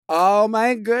Oh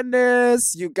my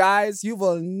goodness, you guys, you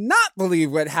will not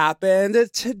believe what happened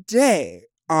today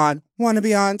on Wanna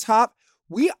Be On Top.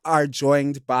 We are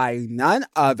joined by none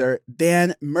other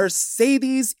than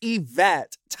Mercedes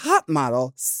Yvette, top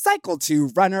model, Cycle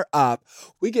 2 runner-up.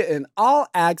 We get an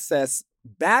all-access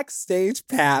backstage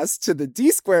pass to the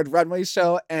D-Squared runway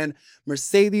show, and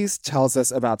Mercedes tells us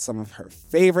about some of her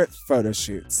favorite photo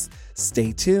shoots.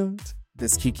 Stay tuned.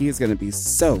 This Kiki is going to be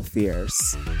so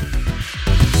fierce.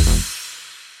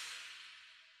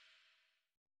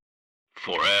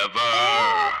 Forever.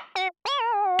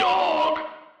 Dog.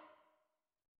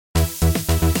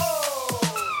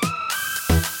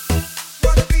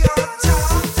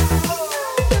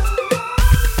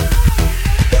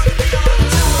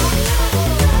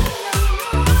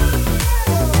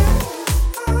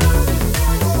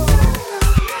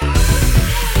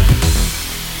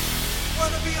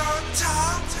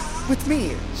 With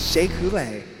me, Shea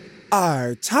Coulee.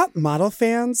 Are top model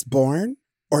fans born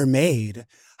or made?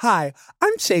 Hi,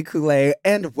 I'm Shea Coulee,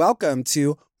 and welcome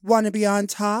to Wanna Be On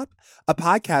Top, a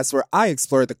podcast where I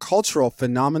explore the cultural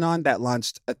phenomenon that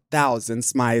launched 1,000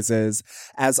 smizes.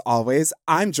 As always,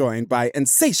 I'm joined by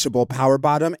insatiable power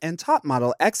bottom and top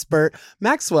model expert,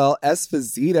 Maxwell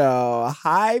Esposito.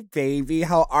 Hi, baby.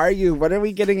 How are you? What are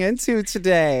we getting into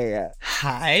today?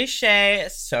 Hi, Shay.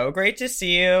 So great to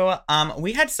see you.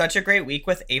 We had such a great week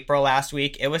with April last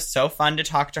week. It was so fun to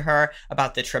talk to her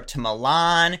about the trip to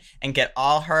Milan and get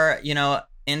all her,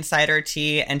 insider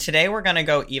tea. And today we're going to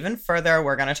go even further.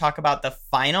 We're going to talk about the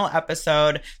final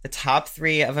episode, the top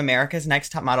 3 of America's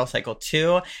Next Top Model Cycle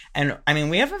 2. And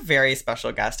we have a very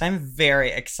special guest. I'm very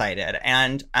excited.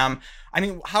 And how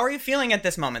are you feeling at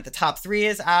this moment? The top 3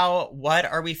 is out. What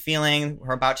are we feeling?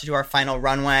 We're about to do our final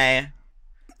runway.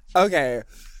 Okay.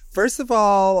 First of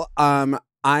all,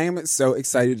 I'm so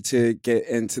excited to get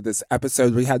into this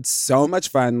episode. We had so much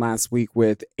fun last week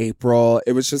with April.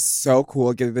 It was just so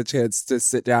cool getting the chance to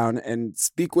sit down and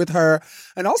speak with her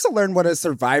and also learn what a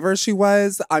survivor she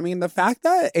was. The fact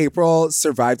that April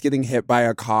survived getting hit by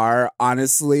a car,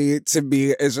 honestly, to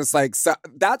me, is just like, so,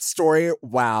 that story,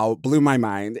 wow, blew my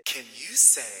mind. Can you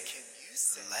say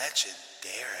legendary?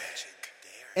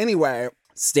 Anyway,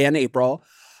 stan April.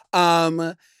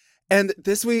 And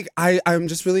this week, I'm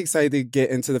just really excited to get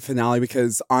into the finale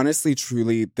because honestly,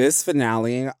 truly, this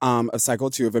finale of Cycle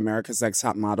 2 of America's Next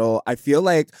Top Model, I feel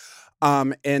like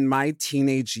in my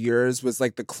teenage years was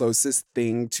like the closest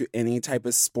thing to any type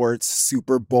of sports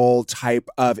Super Bowl type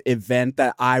of event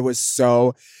that I was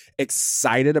so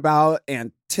excited about,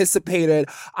 anticipated.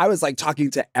 I was like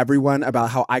talking to everyone about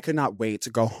how I could not wait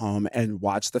to go home and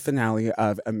watch the finale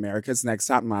of America's Next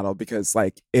Top Model because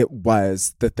like it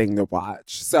was the thing to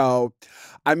watch. So,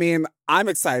 I'm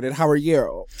excited. How are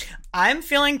you? I'm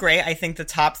feeling great. I think the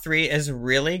top 3 is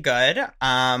really good.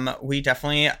 We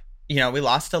definitely... we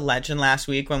lost a legend last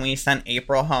week when we sent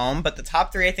April home, but the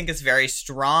top 3 I think is very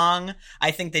strong.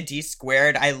 I think the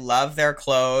D-Squared, I love their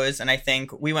clothes, and I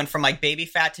think we went from like baby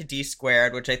fat to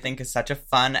D-Squared, which I think is such a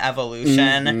fun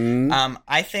evolution. Mm-hmm.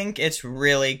 I think it's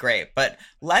really great, but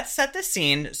let's set the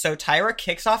scene. So Tyra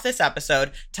kicks off this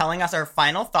episode telling us our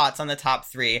final thoughts on the top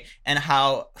 3 and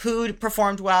who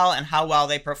performed well and how well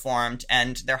they performed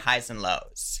and their highs and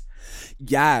lows.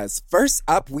 Yes. First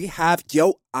up, we have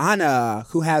Joanna,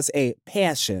 who has a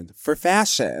passion for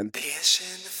fashion.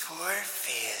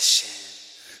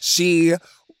 She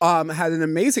had an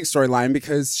amazing storyline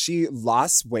because she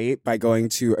lost weight by going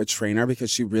to a trainer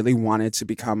because she really wanted to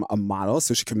become a model.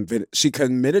 So she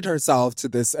committed herself to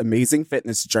this amazing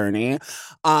fitness journey.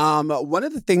 One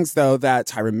of the things, though, that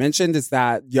Tyra mentioned is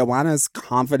that Joanna's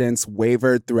confidence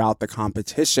wavered throughout the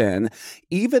competition,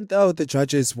 even though the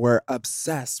judges were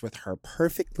obsessed with her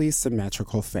perfectly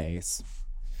symmetrical face.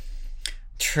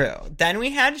 True. Then we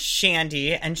had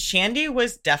Shandy, and Shandy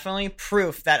was definitely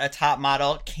proof that a top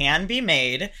model can be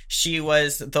made. She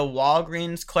was the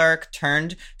Walgreens clerk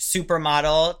turned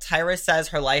supermodel. Tyra says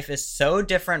her life is so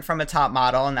different from a top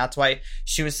model, and that's why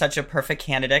she was such a perfect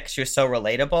candidate. She was so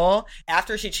relatable.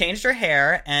 After she changed her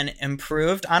hair and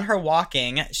improved on her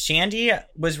walking, Shandy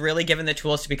was really given the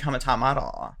tools to become a top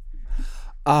model.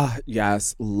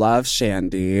 Yes. Love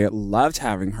Shandy. Loved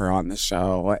having her on the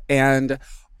show. And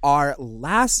our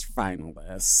last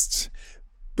finalist,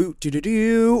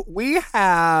 we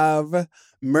have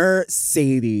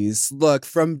Mercedes. Look,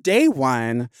 from day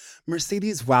one,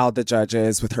 Mercedes wowed the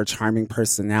judges with her charming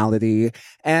personality.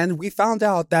 And we found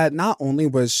out that not only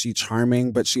was she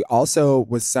charming, but she also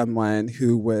was someone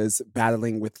who was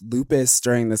battling with lupus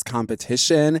during this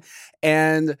competition.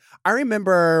 And I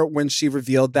remember when she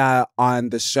revealed that on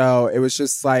the show, it was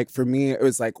just like, for me, it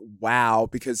was like, wow,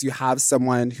 because you have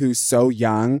someone who's so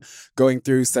young going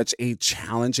through such a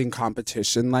challenging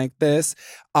competition like this,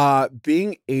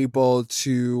 being able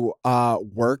to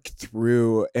work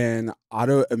through an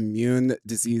autoimmune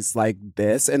disease like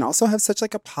this and also have such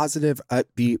like a positive,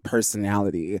 upbeat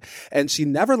personality. And she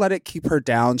never let it keep her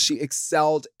down. She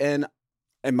excelled in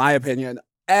my opinion,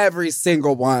 every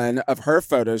single one of her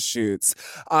photo shoots.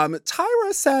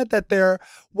 Tyra said that there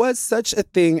was such a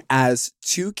thing as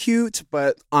too cute,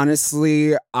 but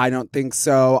honestly, I don't think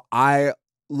so. I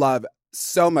love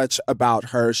so much about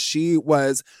her. She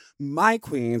was my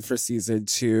queen for season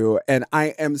 2, and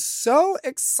I am so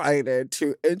excited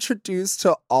to introduce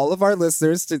to all of our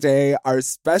listeners today our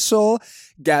special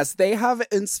guests. They have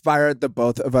inspired the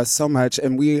both of us so much,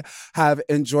 and we have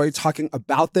enjoyed talking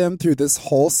about them through this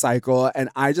whole cycle. And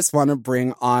I just want to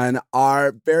bring on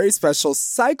our very special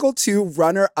Cycle 2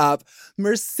 runner-up,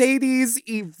 Mercedes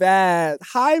Yvette.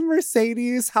 Hi,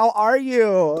 Mercedes. How are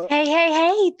you?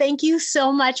 Hey. Thank you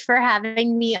so much for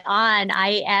having me on.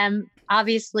 I am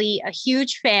obviously a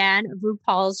huge fan of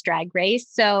RuPaul's Drag Race.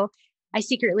 So I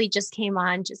secretly just came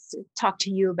on just to talk to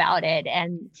you about it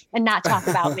and not talk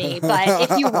about me. But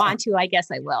if you want to, I guess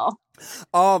I will.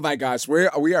 Oh my gosh,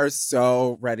 we are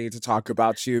so ready to talk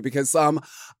about you because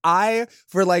I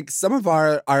for like some of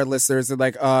our listeners and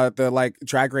like the like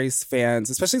Drag Race fans,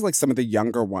 especially like some of the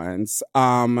younger ones,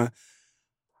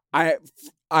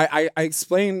 I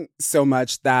explain so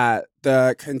much that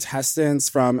the contestants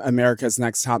from America's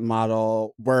Next Top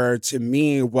Model were, to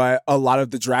me, what a lot of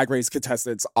the Drag Race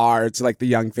contestants are to, like, the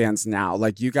young fans now.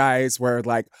 Like, you guys were,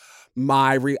 like,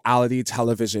 my reality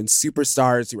television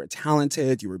superstars. You were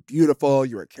talented, you were beautiful,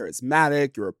 you were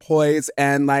charismatic, you were poised.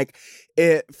 And, like,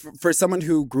 for someone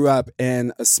who grew up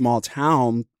in a small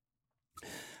town,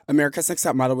 America's Next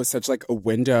Top Model was such like a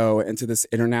window into this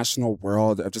international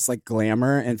world of just like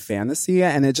glamour and fantasy.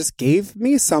 And it just gave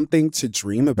me something to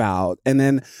dream about. And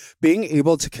then being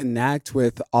able to connect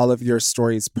with all of your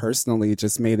stories personally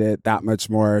just made it that much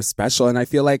more special. And I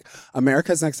feel like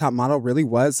America's Next Top Model really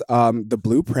was the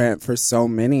blueprint for so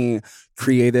many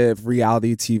creative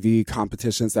reality TV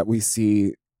competitions that we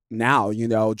see now. You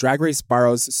know, Drag Race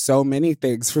borrows so many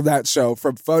things from that show,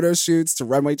 from photo shoots to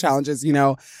runway challenges, you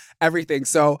know, everything.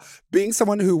 So being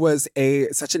someone who was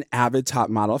such an avid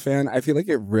top model fan, I feel like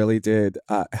it really did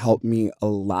help me a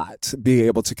lot be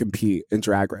able to compete in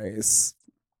Drag Race.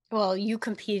 Well, you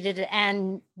competed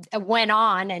and went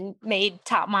on and made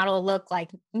Top Model look like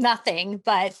nothing,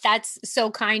 but that's so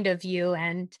kind of you.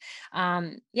 And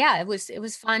yeah, it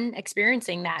was fun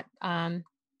experiencing that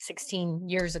 16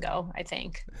 years ago, I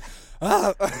think.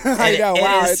 I know.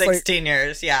 Wow. It is 16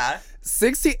 years. Yeah.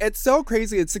 60. It's so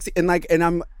crazy. It's 60. And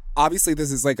I'm obviously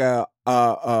this is like a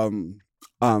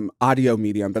audio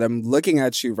medium, but I'm looking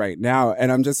at you right now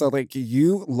and I'm just so like,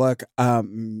 you look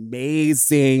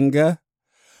amazing.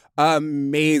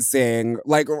 Amazing.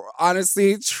 Like,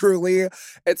 honestly, truly,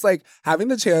 it's like having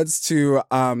the chance to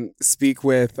speak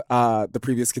with the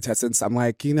previous contestants. I'm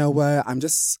like, you know what? I'm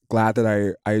just glad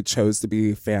that I chose to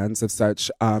be fans of such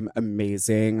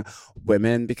amazing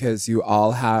women, because you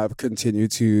all have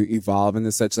continued to evolve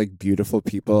into such like beautiful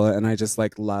people. And I just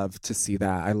like love to see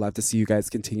that. I love to see you guys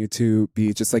continue to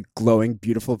be just like glowing,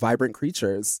 beautiful, vibrant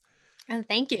creatures. And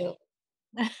thank you.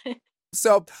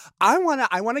 So I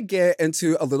wanna get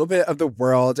into a little bit of the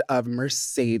world of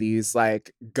Mercedes,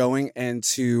 like going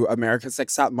into America's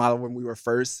Next Top Model when we were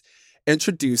first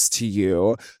introduced to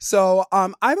you. So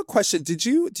I have a question. Did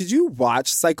you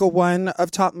watch Cycle 1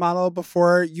 of Top Model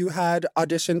before you had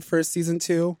auditioned for season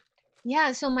 2?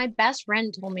 Yeah, so my best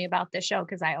friend told me about this show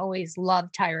because I always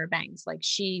loved Tyra Banks. Like,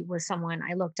 she was someone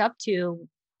I looked up to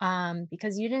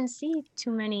because you didn't see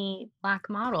too many Black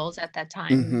models at that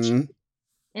time. Mm-hmm.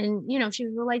 And, you know, she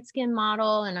was a light-skinned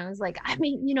model. And I was like, I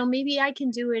mean, you know, maybe I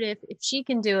can do it if she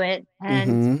can do it.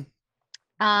 And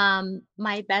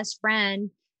my best friend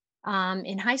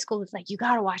in high school was like, you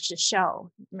got to watch the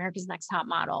show, America's Next Top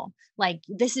Model. Like,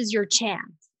 this is your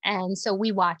chance. And so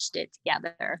we watched it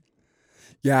together.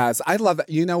 Yes, I love that.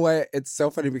 You know what? It's so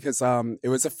funny because it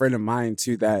was a friend of mine,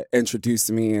 too, that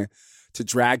introduced me to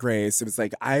Drag Race. It was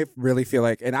like, I really feel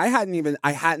like, and I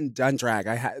hadn't done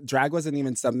drag. Drag wasn't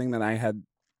even something that I had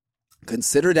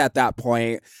considered at that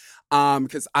point,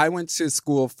 because I went to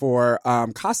school for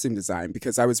costume design,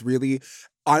 because I was really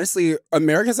honestly,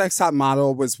 America's Next Top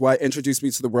Model was what introduced me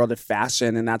to the world of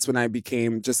fashion. And that's when I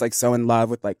became just like so in love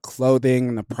with like clothing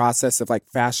and the process of like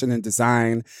fashion and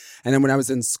design. And then when I was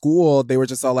in school, they were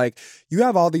just all like, you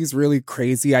have all these really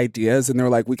crazy ideas. And they're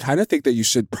like, we kind of think that you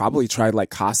should probably try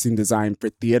like costume design for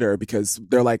theater, because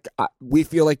they're like, we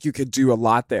feel like you could do a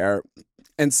lot there.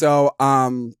 And so,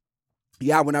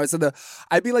 yeah, when I was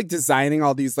I'd be like designing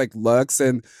all these like looks,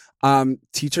 and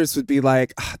teachers would be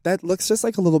like, that looks just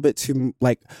like a little bit too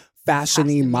like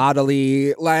fashiony,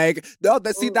 model-y. Like, no,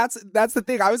 that's the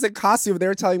thing. I was in costume. They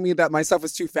were telling me that my stuff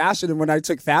was too fashion. And when I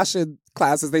took fashion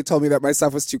classes, they told me that my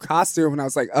stuff was too costume. And I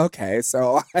was like, okay.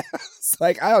 So it's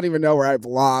like, I don't even know where I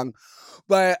belong.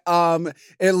 But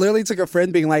it literally took a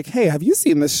friend being like, hey, have you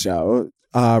seen this show?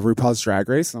 RuPaul's Drag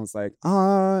Race? And I was like,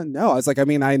 no. I was like, I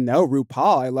mean, I know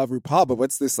RuPaul. I love RuPaul, but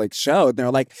what's this like show? And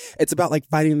they're like, it's about like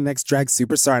fighting the next drag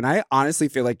superstar. And I honestly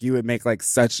feel like you would make like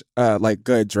such like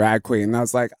good drag queen. And I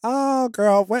was like, oh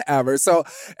girl, whatever. So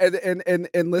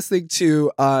and listening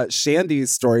to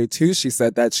Shandy's story too, she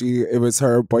said that it was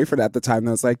her boyfriend at the time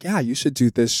that was like, yeah, you should do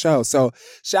this show. So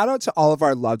shout out to all of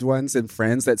our loved ones and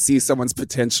friends that see someone's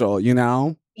potential, you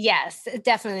know? Yes,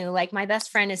 definitely. Like my best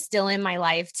friend is still in my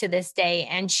life to this day,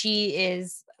 and she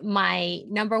is my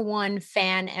number one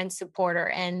fan and supporter.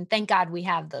 And thank God we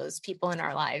have those people in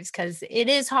our lives, because it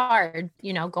is hard,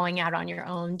 going out on your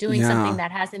own, doing something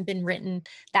that hasn't been written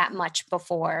that much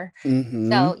before.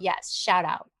 Mm-hmm. So yes, shout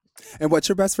out. And what's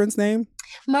your best friend's name?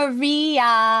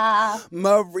 Maria,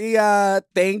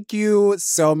 thank you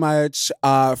so much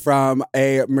from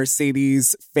a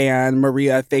Mercedes fan.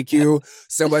 Maria, thank you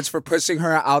so much for pushing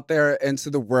her out there into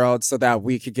the world so that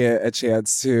we could get a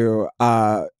chance to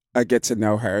get to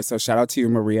know her. So shout out to you,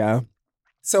 Maria.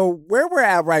 So where we're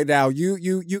at right now,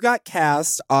 you got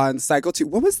cast on Cycle 2.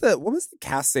 What was the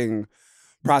casting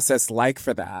process like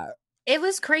for that? It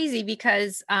was crazy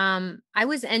because I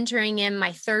was entering in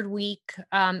my third week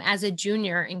as a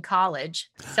junior in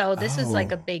college. So this was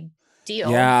like a big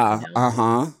deal. Yeah.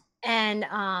 And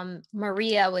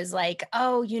Maria was like,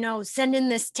 oh, send in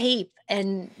this tape.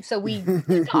 And so we did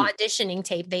the auditioning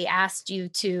tape. They asked you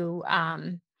to,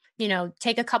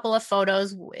 take a couple of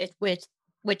photos,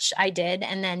 which I did,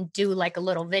 and then do like a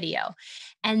little video.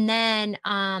 And then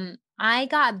I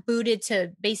got booted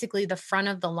to basically the front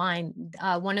of the line.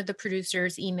 One of the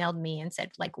producers emailed me and said,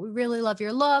 like, we really love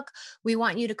your look. We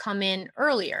want you to come in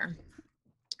earlier.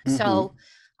 Mm-hmm. So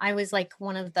I was like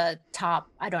one of the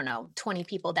top, 20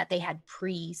 people that they had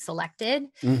pre-selected.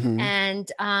 Mm-hmm.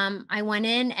 And I went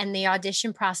in, and the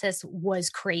audition process was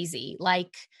crazy.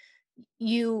 Like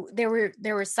there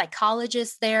were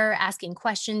psychologists there asking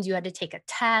questions. You had to take a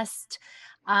test.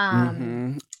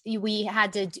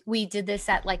 We did this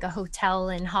at like a hotel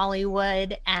in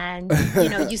Hollywood, and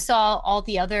you saw all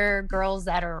the other girls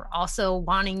that are also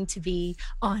wanting to be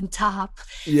on top.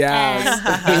 Yeah.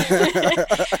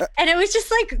 And it was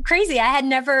just like crazy. I had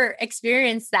never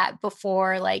experienced that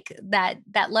before, like that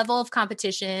level of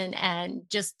competition and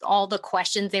just all the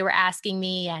questions they were asking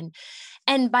me.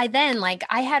 And by then, like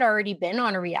I had already been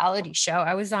on a reality show.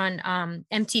 I was on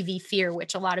MTV Fear,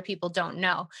 which a lot of people don't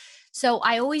know. So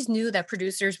I always knew that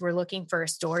producers were looking for a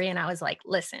story. And I was like,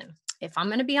 listen, if I'm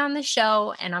going to be on the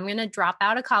show and I'm going to drop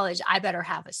out of college, I better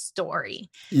have a story.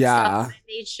 Yeah. So I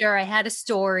made sure I had a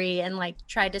story and like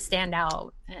tried to stand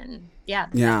out. And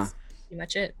that's pretty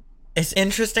much it. It's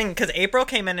interesting because April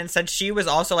came in and said she was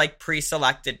also like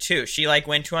pre-selected too. She like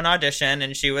went to an audition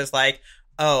and she was like,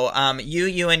 oh,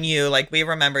 you and you, like, we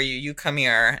remember you come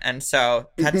here. And so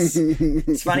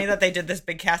it's funny that they did this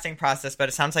big casting process, but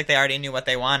it sounds like they already knew what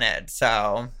they wanted.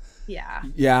 So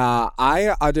yeah,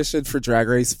 I auditioned for Drag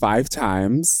Race 5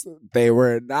 times. They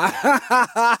were not.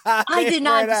 I did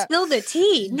not spill the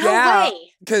tea. No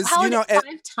way. Because 5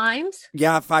 times.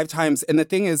 Yeah, 5 times. And the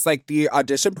thing is, like, the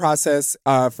audition process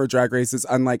for Drag Race is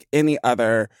unlike any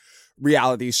other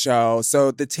reality show. So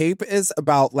the tape is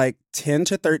about like 10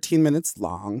 to 13 minutes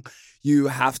long. You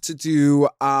have to do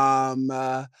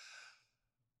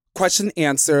question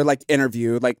answer, like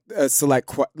interview, like select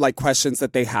questions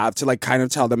that they have to like kind of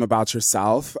tell them about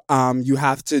yourself. You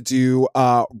have to do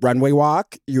a runway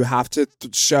walk. You have to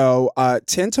show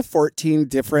 10 to 14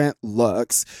 different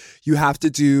looks. You have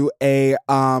to do a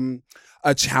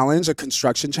challenge, a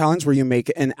construction challenge where you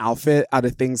make an outfit out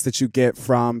of things that you get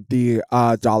from the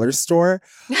dollar store.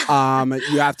 You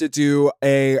have to do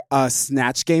a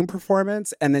snatch game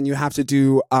performance, and then you have to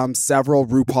do several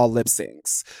RuPaul lip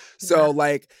syncs. So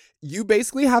like you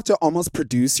basically have to almost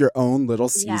produce your own little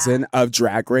season of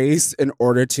Drag Race in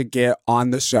order to get on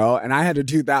the show. And I had to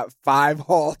do that 5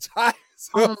 whole times.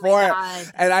 Oh my before.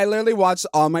 God. And I literally watched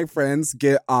all my friends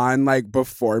get on like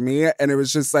before me, and it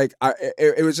was just like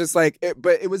it was just like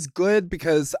but it was good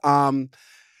because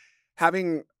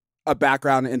having a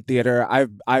background in theater,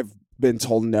 I've been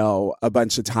told no a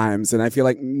bunch of times, and I feel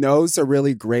like no's are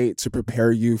really great to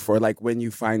prepare you for like when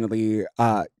you finally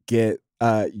get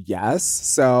yes.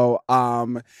 So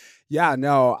yeah,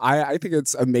 no, I think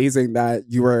it's amazing that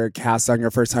you were cast on your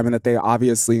first time and that they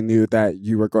obviously knew that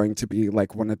you were going to be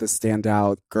like one of the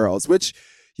standout girls, which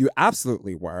you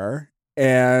absolutely were.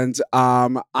 And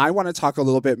I want to talk a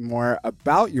little bit more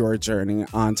about your journey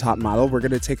on Top Model. We're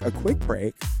going to take a quick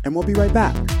break and we'll be right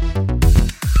back.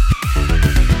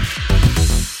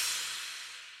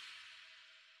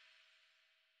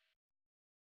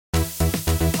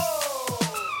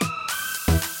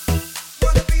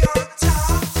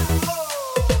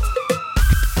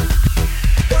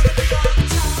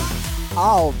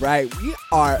 All right, we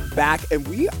are back and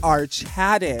we are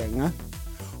chatting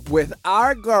with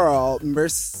our girl,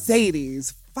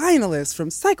 Mercedes, finalist from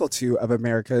Cycle 2 of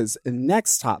America's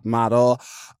Next Top Model.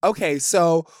 Okay,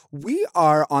 so we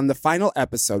are on the final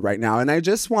episode right now, and I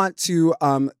just want to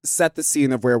set the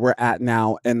scene of where we're at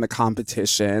now in the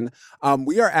competition.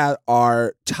 We are at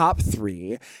our top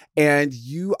 3, and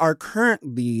you are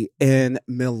currently in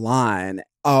Milan.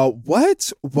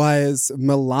 What was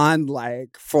Milan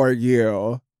like for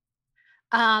you?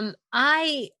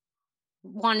 I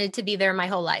wanted to be there my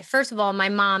whole life. First of all, my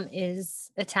mom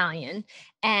is Italian.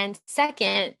 And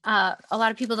second, a lot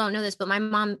of people don't know this, but my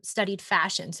mom studied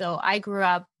fashion. So I grew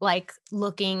up like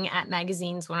looking at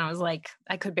magazines when I was like,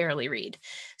 I could barely read.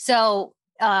 So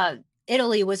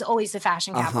Italy was always the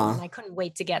fashion capital, and I couldn't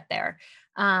wait to get there.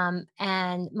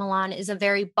 And Milan is a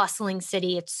very bustling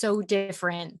city. It's so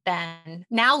different than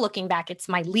now looking back, it's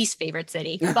my least favorite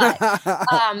city. But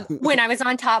when I was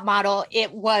on Top Model,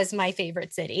 it was my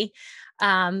favorite city.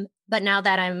 But now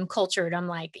that I'm cultured, I'm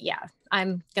like, yeah,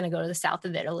 I'm going to go to the south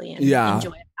of Italy and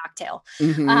enjoy a cocktail.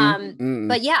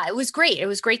 But yeah, it was great. It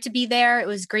was great to be there. It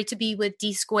was great to be with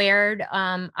D Squared.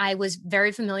 I was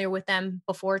very familiar with them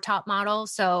before Top Model.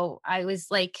 So I was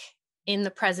like in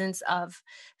the presence of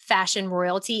fashion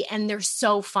royalty, and they're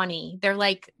so funny. They're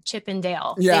like Chip and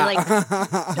Dale. Yeah. They like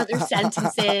each other's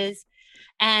sentences.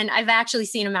 And I've actually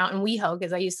seen them out in WeHo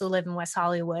because I used to live in West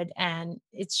Hollywood, and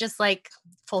it's just like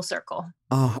full circle.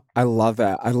 Oh, I love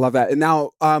that. I love that. And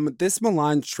now, this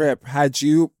Milan trip, had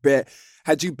you been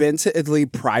to Italy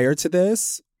prior to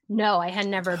this? No, I had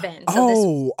never been.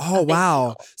 So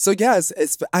wow. So yes,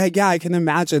 I can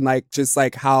imagine like just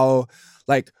like how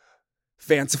like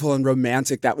fanciful and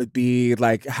romantic that would be,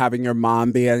 like having your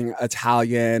mom being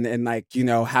Italian and like, you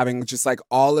know, having just like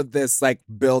all of this like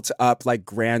built up like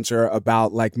grandeur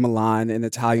about like Milan and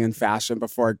Italian fashion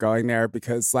before going there.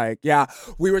 Because like, yeah,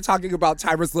 we were talking about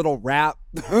Tyra's little rap.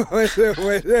 I'm like,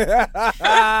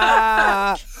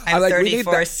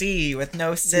 34C with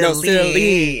no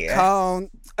silicone.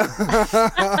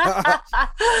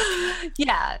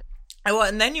 Yeah. Well,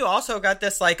 and then you also got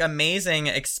this like amazing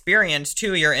experience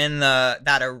too. You're in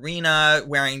that arena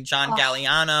wearing John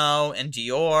Galliano and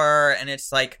Dior, and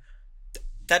it's like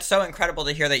that's so incredible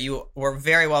to hear that you were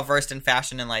very well versed in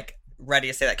fashion and like ready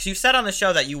to say that, because you said on the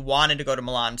show that you wanted to go to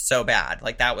Milan so bad.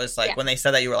 Like that was like when they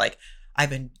said that, you were like,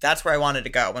 that's where I wanted to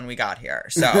go when we got here.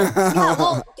 So yeah,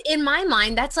 well, in my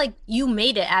mind, that's like you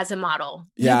made it as a model.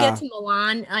 Yeah. You get to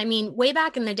Milan. I mean, way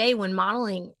back in the day when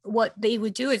modeling, what they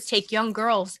would do is take young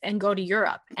girls and go to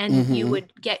Europe, and you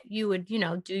would, you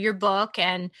know, do your book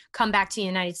and come back to the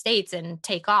United States and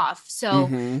take off. So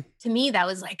to me, that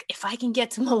was like, if I can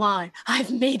get to Milan,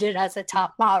 I've made it as a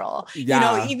top model. Yeah. You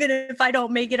know, even if I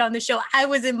don't make it on the show, I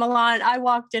was in Milan. I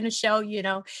walked in a show, you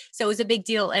know, so it was a big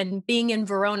deal. And being in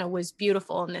Verona was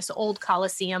beautiful in this old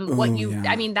Colosseum.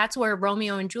 I mean, that's where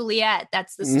Romeo and Juliet,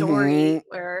 that's the story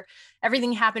where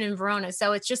everything happened in Verona.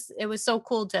 So it was so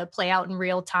cool to play out in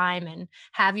real time and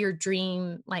have your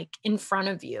dream like in front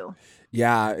of you.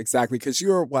 Yeah, exactly. Because you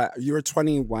were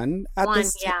 21 at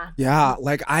this time? Yeah. Yeah,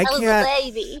 like I was can't. a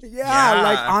baby. Yeah,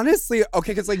 like honestly,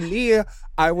 okay, because like me,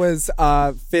 I was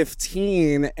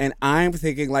 15, and I'm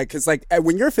thinking like, because like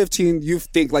when you're 15, you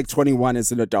think like 21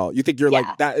 is an adult. You think you're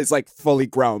like that is like fully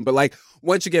grown, but like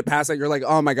once you get past that, you're like,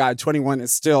 oh my God, 21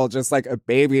 is still just like a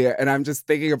baby. And I'm just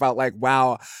thinking about like,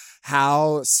 wow,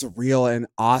 how surreal and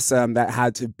awesome that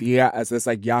had to be as this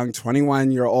like young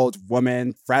 21-year-old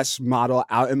woman, fresh model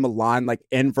out in Milan, like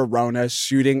in Verona,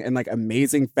 shooting in like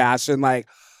amazing fashion, like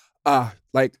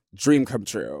dream come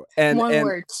true. And one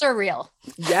word, surreal.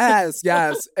 Yes.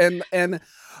 And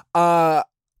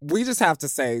we just have to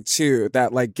say too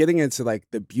that like getting into like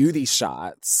the beauty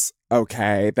shots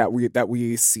okay, that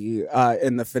we see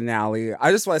in the finale.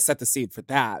 I just want to set the scene for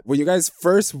that. When you guys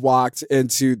first walked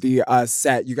into the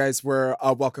set, you guys were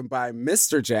welcomed by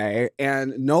Mr. J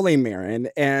and Nole Marin,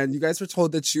 and you guys were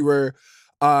told that you were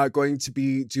going to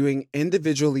be doing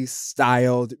individually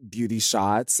styled beauty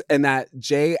shots, and that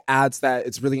Jay adds that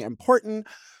it's really important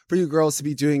for you girls to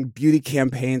be doing beauty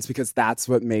campaigns because that's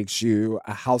what makes you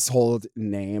a household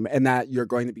name, and that you're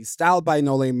going to be styled by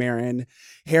Nole Marin,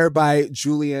 hair by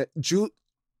Gianluca Giotoli.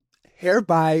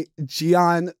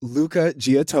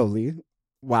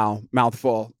 Wow,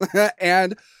 mouthful.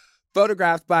 And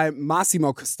photographed by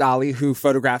Massimo Costali, who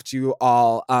photographed you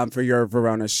all for your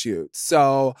Verona shoot.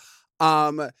 So,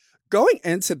 going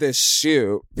into this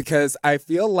shoot, because I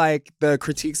feel like the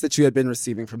critiques that you had been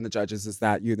receiving from the judges is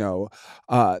that, you know,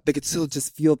 they could still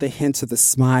just feel the hint of the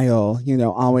smile, you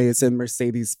know, always in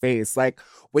Mercedes' face. Like,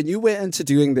 when you went into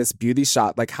doing this beauty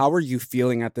shot, like, how were you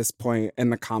feeling at this point in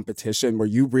the competition? Were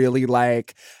you really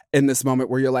like in this moment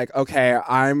where you're like, okay,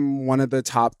 I'm one of the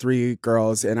top 3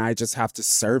 girls and I just have to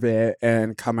serve it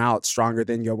and come out stronger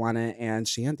than Joanna and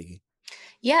Shandy?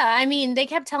 Yeah, I mean, they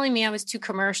kept telling me I was too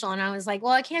commercial, and I was like,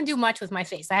 well, I can't do much with my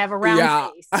face. I have a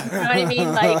round face. You know what I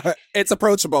mean? Like, it's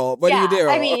approachable. What do you do?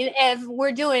 I mean, if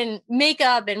we're doing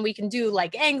makeup and we can do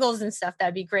like angles and stuff,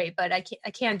 that'd be great. But I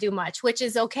can't do much, which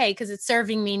is okay because it's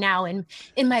serving me now in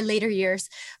my later years.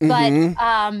 But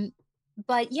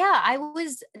yeah, I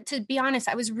was, to be honest,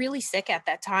 I was really sick at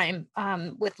that time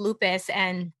with lupus,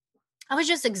 and I was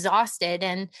just exhausted.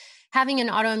 And having an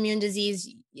autoimmune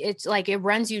disease, it's like it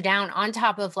runs you down on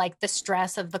top of like the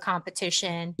stress of the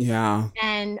competition. Yeah.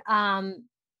 And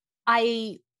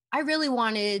I really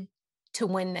wanted to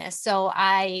win this. So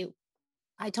I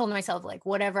told myself, like,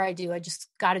 whatever I do, I just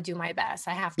got to do my best.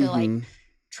 I have to like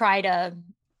try to,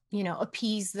 you know,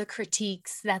 appease the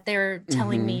critiques that they're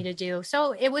telling me to do.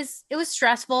 So it was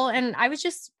stressful, and I was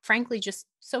just frankly just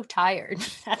so tired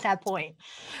at that point.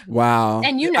 Wow.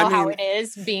 And you know how it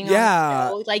is being on the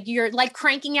show. Like, you're like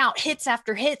cranking out hits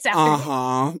after hits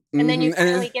after hits. And then you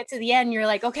finally get to the end and you're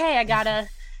like, okay, I gotta,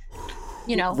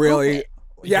 you know, really.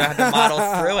 You had to model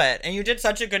through it, and you did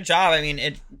such a good job. I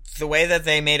mean, the way that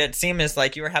they made it seem is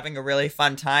like you were having a really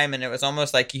fun time, and it was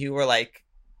almost like you were like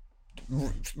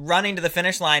running to the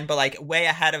finish line, but like way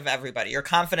ahead of everybody. Your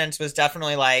confidence was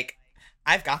definitely like,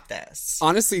 I've got this.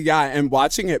 Honestly, yeah. And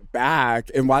watching it back,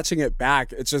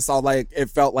 it's just all like, it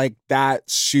felt like that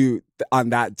shoot on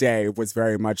that day was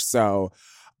very much so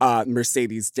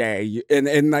Mercedes day.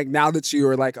 And like, now that you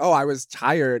were like, oh, I was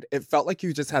tired, it felt like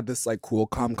you just had this like cool,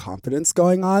 calm confidence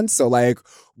going on. So like,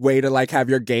 way to like have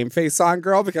your game face on,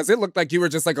 girl, because it looked like you were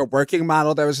just like a working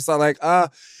model that was just all like,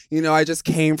 you know, I just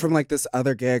came from like this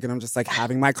other gig and I'm just like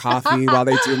having my coffee while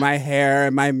they do my hair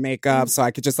and my makeup so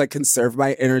I could just like conserve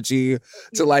my energy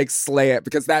to like slay it.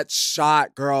 Because that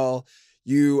shot, girl,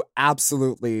 you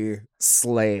absolutely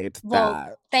slayed that.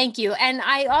 Well, thank you. And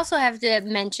I also have to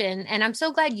mention, and I'm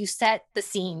so glad you set the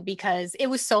scene because it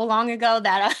was so long ago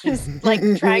that I was like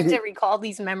trying to recall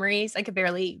these memories. I could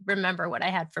barely remember what I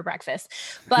had for breakfast.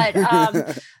 But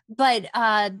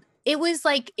it was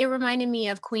like, it reminded me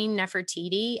of Queen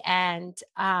Nefertiti. And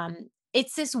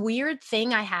it's this weird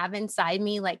thing I have inside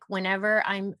me. Like, whenever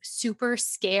I'm super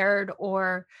scared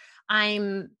or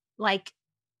I'm like,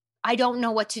 I don't know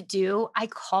what to do, I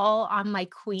call on my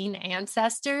queen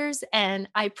ancestors and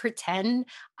I pretend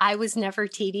I was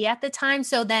Nefertiti at the time.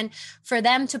 So then for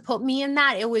them to put me in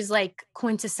that, it was like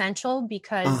quintessential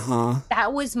because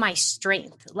that was my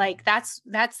strength. Like, that's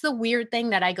the weird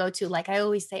thing that I go to. Like, I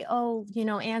always say, oh, you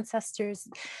know, ancestors,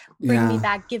 bring me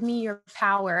back, give me your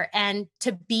power. And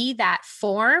to be that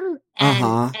form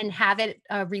and have it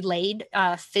relayed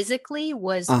physically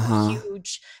was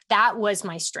huge. That was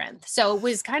my strength. So it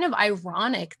was kind of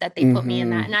ironic that they put me in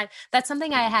that. And that's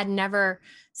something I had never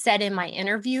said in my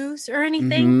interviews or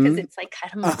anything, because it's like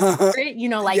kind of my secret, you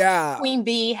know, like Queen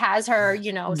Bee has her,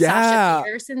 you know, Sasha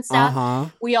Fierce and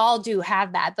stuff. We all do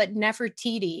have that, but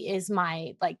Nefertiti is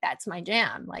my, like, that's my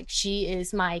jam. Like, she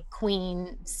is my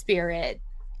queen spirit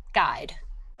guide.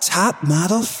 Top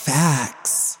model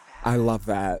facts. I love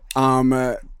that.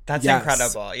 That's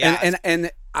incredible. Yeah.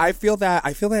 And I feel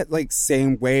that like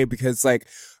same way, because like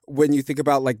when you think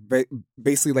about like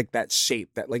basically like that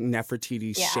shape, that like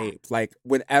Nefertiti shape, like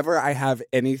whenever I have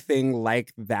anything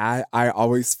like that, I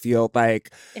always feel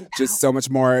like just so much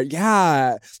more,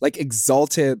 like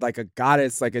exalted, like a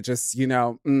goddess, like it just, you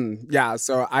know,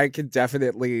 so I could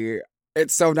definitely,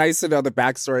 it's so nice to know the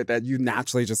backstory that you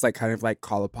naturally just like kind of like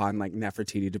call upon like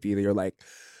Nefertiti to be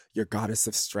your goddess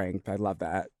of strength. I love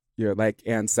that. Your like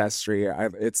ancestry.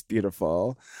 It's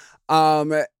beautiful.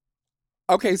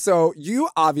 Okay, so you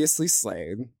obviously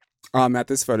slayed. at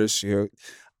this photo shoot.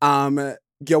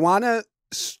 Joanna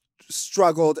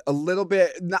struggled a little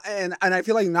bit, and I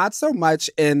feel like not so much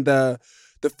in the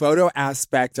photo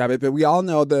aspect of it, but we all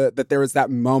know that there was that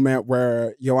moment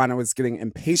where Joanna was getting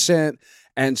impatient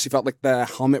and she felt like the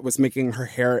helmet was making her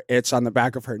hair itch on the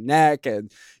back of her neck.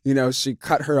 And, you know, she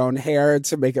cut her own hair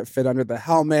to make it fit under the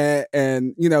helmet.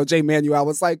 And, you know, Jay Manuel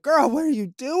was like, girl, what are you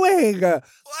doing? Why'd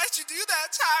you do that,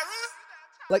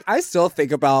 Tyra? Like, I still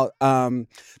think about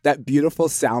that beautiful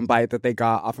soundbite that they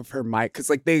got off of her mic. Because,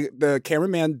 like, the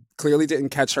cameraman clearly didn't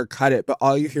catch her cut it. But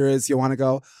all you hear is Joanna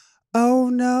go, oh,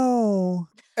 no.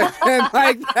 And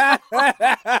like that.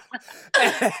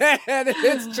 And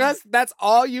it's just, that's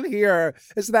all you hear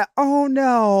is that, oh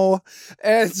no.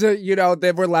 And so, you know,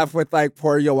 then we're left with like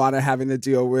poor Joanna having to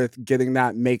deal with getting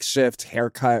that makeshift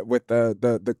haircut with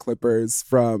the clippers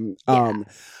from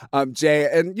Jay.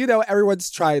 And, you know, everyone's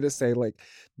trying to say like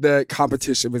the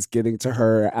competition was getting to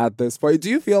her at this point. Do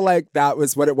you feel like that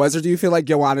was what it was? Or do you feel like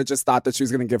Joanna just thought that she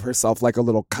was going to give herself like a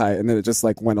little cut and then it just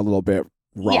like went a little bit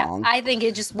wrong? Yeah, I think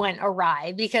it just went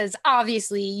awry because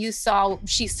obviously you saw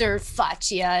she served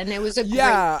faccia and it was a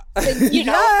great, you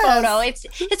know, photo.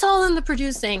 It's all in the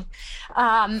producing.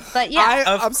 But yeah.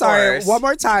 I'm sorry. One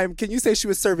more time. Can you say she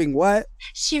was serving what?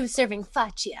 She was serving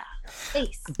faccia.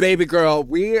 Face. Baby girl,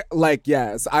 we like,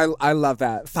 yes, I love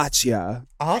that. Faccia.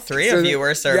 All three of you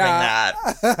were serving that.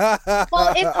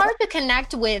 Well, it's hard to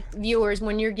connect with viewers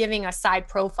when you're giving a side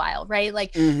profile, right?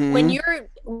 Like when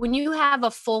you have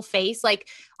a full face, like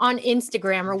on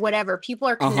Instagram or whatever, people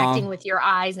are connecting with your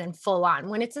eyes and full on.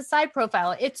 When it's a side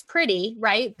profile, it's pretty,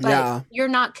 right? But you're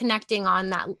not connecting on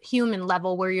that human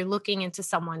level where you're looking into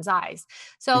someone's eyes.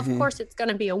 So of course it's going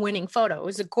to be a winning photo. It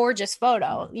was a gorgeous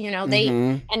photo. You know, they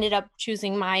ended up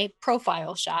choosing my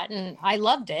profile shot and I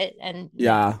loved it. And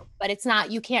but it's not,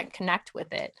 you can't connect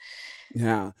with it.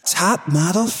 Yeah. Top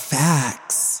model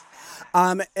facts.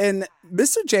 And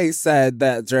Mr. J said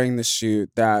that during the shoot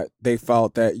that they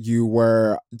felt that you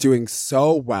were doing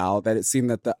so well that it seemed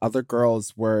that the other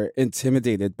girls were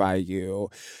intimidated by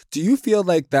you. Do you feel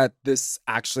like that this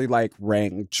actually like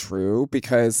rang true?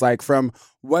 Because like from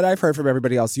what I've heard from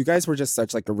everybody else, you guys were just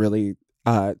such like a really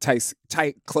tight,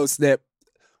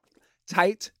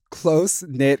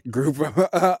 close-knit group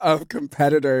of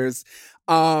competitors.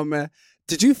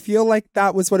 Did you feel like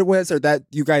that was what it was, or that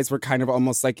you guys were kind of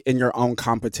almost like in your own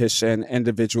competition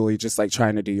individually, just like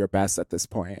trying to do your best at this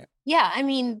point? Yeah, I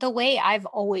mean, the way I've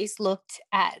always looked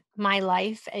at my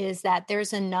life is that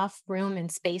there's enough room and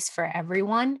space for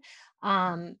everyone.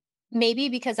 Maybe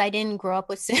because I didn't grow up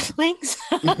with siblings,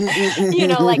 you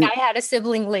know, like I had a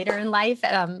sibling later in life,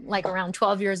 like around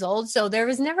 12 years old. So there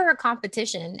was never a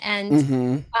competition.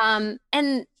 And,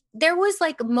 and there was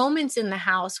like moments in the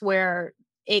house where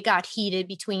it got heated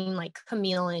between like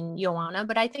Camille and Joanna,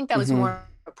 but I think that was more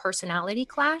a personality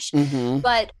clash.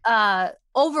 But,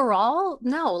 overall,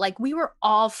 no, like we were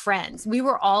all friends. We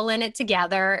were all in it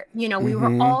together. You know, we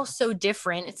were all so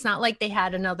different. It's not like they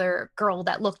had another girl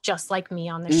that looked just like me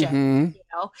on the show, you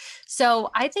know? So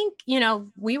I think, you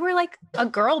know, we were like a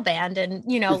girl band and,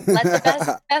 you know, let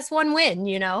the best one win,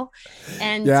 you know?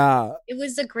 And it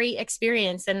was a great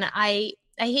experience. And I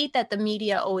hate that the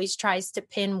media always tries to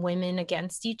pin women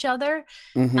against each other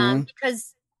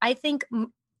because I think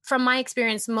from my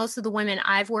experience, most of the women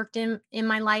I've worked in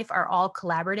my life are all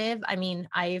collaborative. I mean,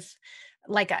 I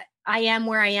am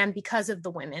where I am because of the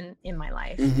women in my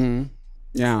life.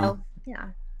 Yeah. So, yeah.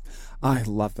 I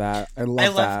love that. I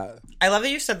love that. I love that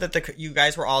you said that you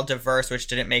guys were all diverse, which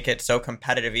didn't make it so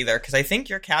competitive either. Because I think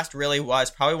your cast really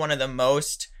was probably one of the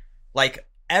most, like,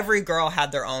 every girl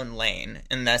had their own lane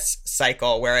in this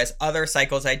cycle. Whereas other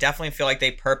cycles, I definitely feel like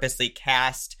they purposely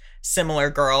cast similar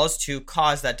girls to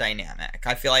cause that dynamic.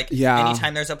 I feel like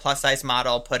anytime there's a plus size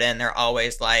model put in, they're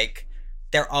always like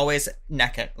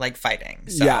fighting.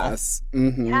 So. Yes.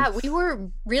 Yeah, we were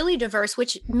really diverse,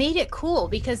 which made it cool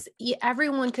because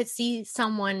everyone could see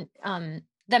someone,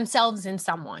 themselves in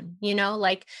someone, you know,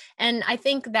 like, and I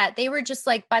think that they were just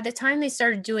like, by the time they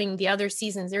started doing the other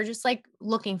seasons, they're just like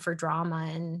looking for drama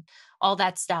and all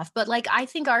that stuff. But like, I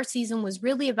think our season was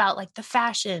really about like the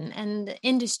fashion and the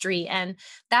industry. And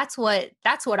that's what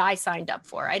I signed up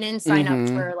for. I didn't sign up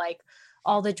for like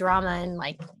all the drama and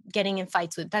like getting in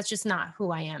fights with, that's just not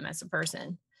who I am as a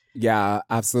person. Yeah,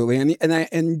 absolutely.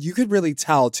 And you could really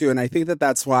tell too. And I think that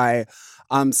that's why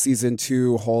season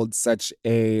 2 holds such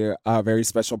a very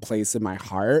special place in my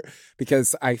heart,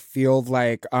 because I feel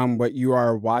like what you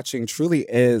are watching truly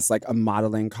is like a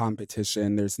modeling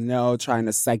competition. There's no trying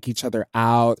to psych each other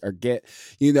out or get,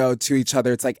 to each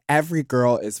other. It's like every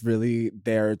girl is really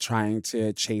there trying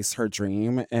to chase her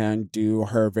dream and do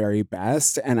her very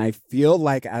best. And I feel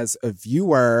like as a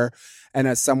viewer and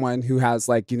as someone who has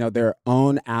like, their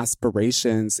own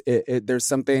aspirations, there's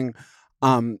something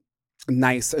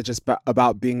nice just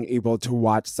about being able to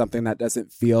watch something that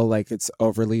doesn't feel like it's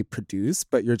overly produced,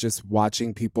 but you're just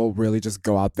watching people really just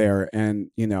go out there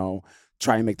and,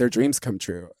 try and make their dreams come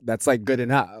true. That's like good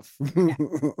enough. Yeah,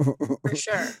 for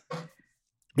sure.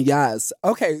 Yes.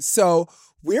 Okay. So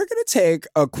we're going to take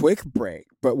a quick break,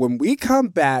 but when we come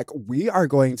back, we are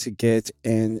going to get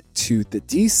into the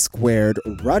D-Squared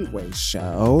runway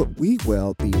show. We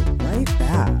will be right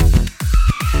back.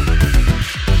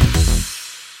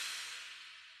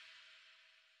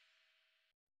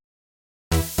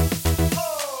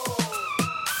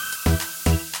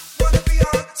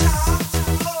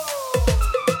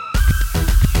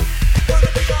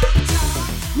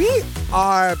 We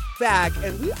are back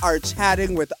and we are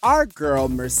chatting with our girl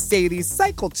Mercedes,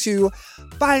 Cycle 2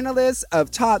 finalist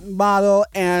of Top Model.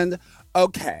 And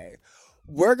okay,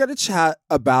 we're going to chat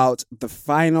about the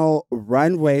final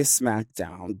runway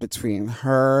smackdown between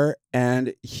her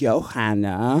and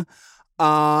Johanna.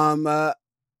 Honestly,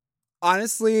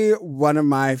 one of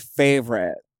my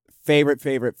favorite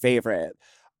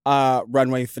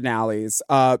runway finales,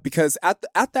 because at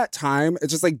that time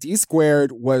it's just like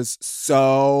D-Squared was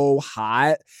so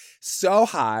hot,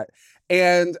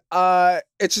 and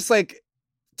it's just like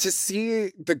to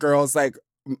see the girls like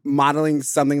modeling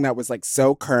something that was like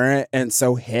so current and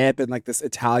so hip and like this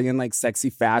Italian like sexy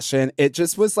fashion. It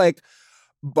just was like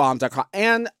bomb.com.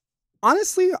 And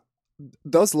honestly,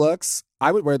 those looks,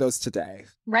 I would wear those today.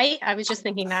 Right? I was just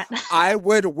thinking that. I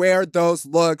would wear those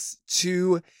looks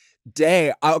today.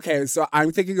 Okay, so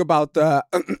I'm thinking about the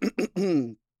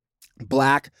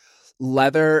black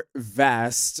leather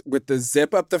vest with the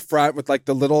zip up the front with like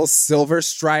the little silver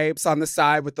stripes on the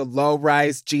side with the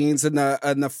low-rise jeans and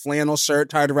the flannel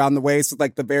shirt tied around the waist with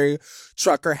like the very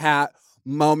trucker hat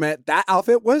moment. That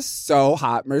outfit was so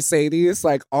hot, Mercedes.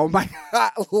 Like, oh my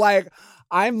God. Like,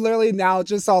 I'm literally now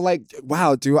just all like,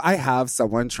 wow, do I have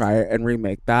someone try and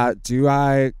remake that? Do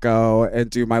I go and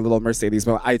do my little Mercedes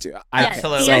moment? I do.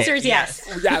 Absolutely. The answer is yes.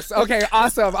 Yes. Okay.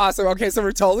 Awesome. Okay. So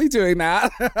we're totally doing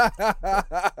that.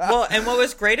 Well, and what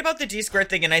was great about the D-Squared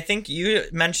thing, and I think you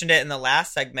mentioned it in the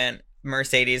last segment,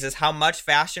 Mercedes, is how much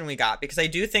fashion we got, because I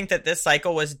do think that this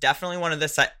cycle was definitely one of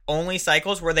the only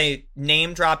cycles where they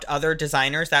name dropped other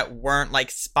designers that weren't like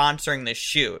sponsoring the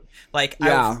shoot. Like,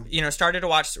 yeah. I started to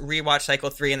rewatch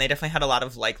cycle 3, and they definitely had a lot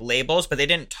of like labels, but they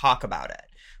didn't talk about it.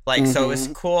 Like, so it was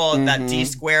cool that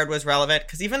D-Squared was relevant,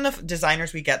 because even the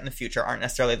designers we get in the future aren't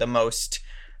necessarily the most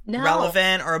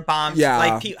relevant or bomb,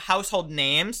 like household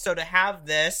names. So to have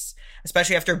this,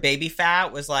 especially after Baby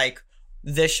Fat, was like,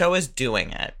 this show is doing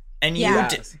it. And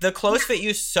the clothes fit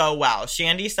you so well.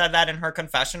 Shandy said that in her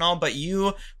confessional, but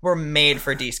you were made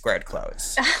for D-Squared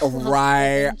clothes.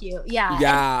 Right. Thank you. Yeah.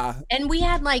 Yeah. And we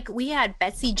had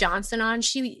Betsy Johnson on.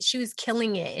 She was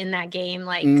killing it in that game.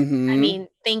 Like, I mean,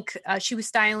 she was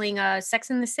styling Sex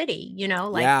in the City,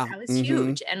 that was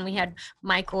huge. And we had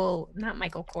not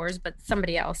Michael Kors, but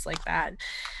somebody else like that.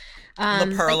 La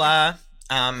Perla.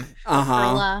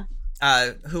 Perla.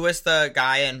 Who was the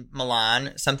guy in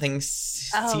Milan? Something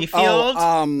Seafield?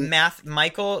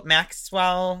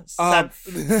 Maxwell? Not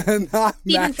Stephen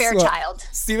Maxwell. Fairchild.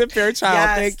 Stephen Fairchild,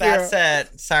 yes, that's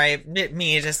it. Sorry,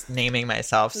 me just naming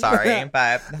myself, sorry,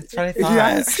 but that's what I thought.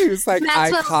 Yes, he was like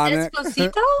Maxwell iconic.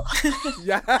 Esposito?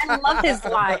 Yeah. I love his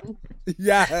line.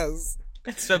 Yes.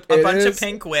 It's a bunch of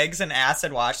pink wigs and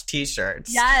acid wash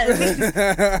t-shirts. Yes.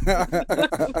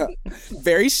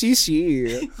 Very she. A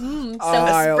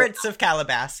spritz of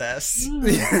Calabasas.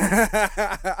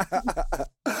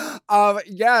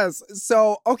 Yes.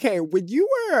 So, okay, when you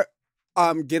were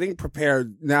getting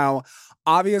prepared, now,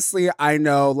 obviously, I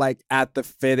know, like, at the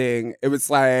fitting, it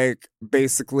was like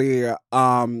basically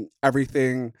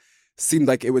everything seemed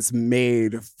like it was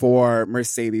made for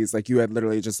Mercedes. Like, you had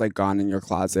literally just like gone in your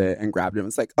closet and grabbed it and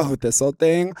was like, oh, this old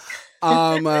thing.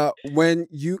 When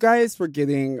you guys were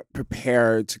getting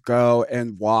prepared to go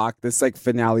and walk this like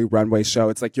finale runway show,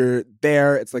 it's like you're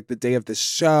there, it's like the day of the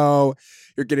show,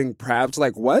 you're getting prepped.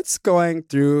 Like, what's going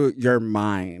through your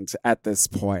mind at this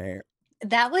point?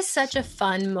 That was such a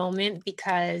fun moment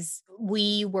because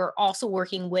we were also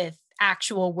working with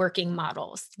actual working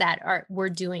models that were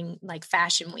doing like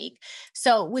Fashion Week.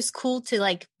 So it was cool to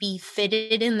like be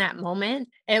fitted in that moment.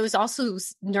 It was also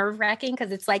nerve-wracking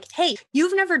because it's like, hey,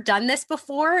 you've never done this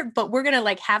before, but we're gonna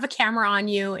like have a camera on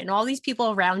you and all these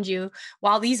people around you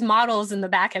while these models in the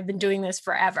back have been doing this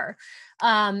forever.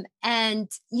 And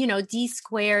you know,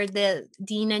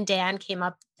 Dean and Dan came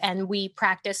up and we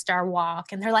practiced our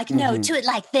walk, and they're like, no, do it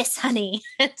like this, honey.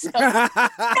 So it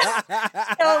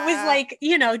was like,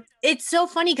 you know, it's so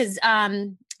funny because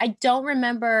I don't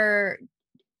remember.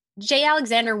 Jay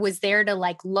Alexander was there to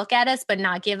like look at us, but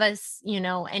not give us, you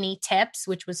know, any tips,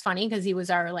 which was funny because he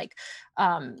was our like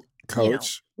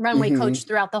coach, runway coach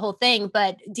throughout the whole thing.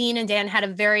 But Dean and Dan had a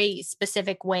very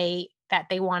specific way that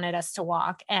they wanted us to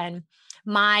walk. And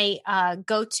my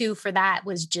go-to for that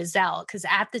was Giselle, because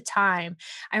at the time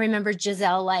I remember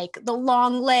Giselle like the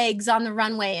long legs on the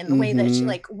runway and the way that she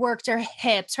like worked her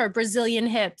hips, her Brazilian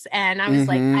hips, and I was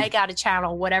like, I gotta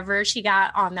channel whatever she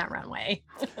got on that runway.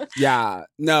 Yeah,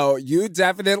 no, you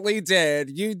definitely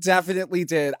did.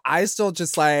 I still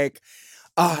just like,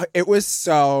 it was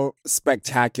so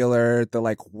spectacular. The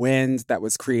like wind that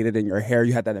was created in your hair.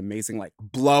 You had that amazing like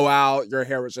blowout. Your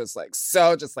hair was just like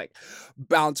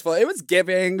bountiful. It was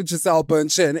giving Giselle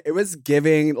Bundchen. It was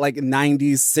giving like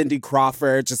 90s Cindy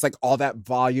Crawford, just like all that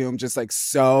volume, just like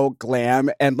so glam.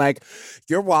 And like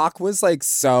your walk was like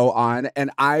so on.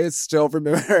 And I still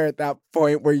remember at that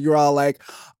point where you're all like,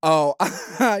 oh,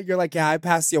 you're like, yeah, I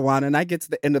pass Yoanna, and I get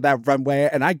to the end of that runway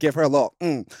and I give her a little,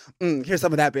 here's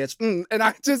some of that, bitch. And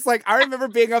I just like, I remember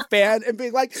being a fan and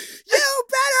being like, you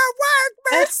better work,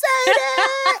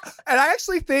 Mercedes. And I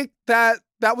actually think that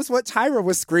was what Tyra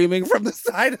was screaming from the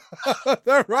side of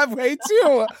the runway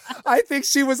too. I think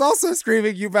she was also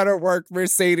screaming, you better work,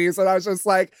 Mercedes. And I was just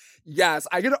like, yes,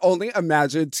 I can only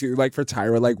imagine too, like for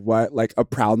Tyra, like what, like a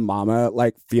proud mama,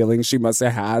 like feeling she must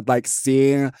have had, like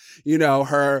seeing, you know,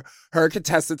 her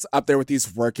contestants up there with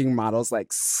these working models,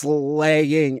 like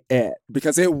slaying it.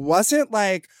 Because it wasn't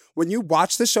like, when you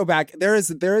watch the show back, there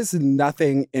is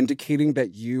nothing indicating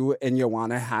that you and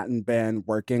Yoanna hadn't been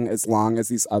working as long as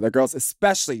these other girls,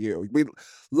 especially you. We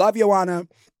love Yoanna.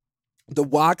 The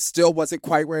walk still wasn't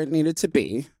quite where it needed to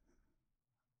be.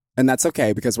 And that's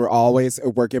okay, because we're always a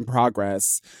work in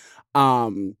progress.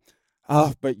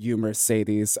 But you,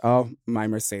 Mercedes. Oh, my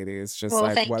Mercedes. Just well,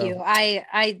 like, thank you.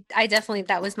 I definitely,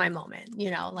 that was my moment, you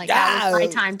know, like that was my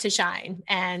time to shine,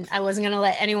 and I wasn't going to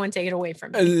let anyone take it away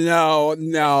from me.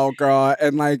 No, girl.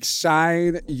 And like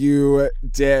shine, you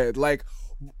did. Like,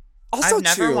 also I've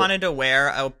never wanted to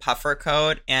wear a puffer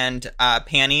coat and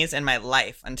panties in my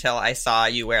life until I saw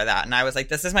you wear that. And I was like,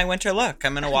 this is my winter look.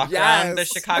 I'm going to walk around the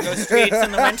Chicago streets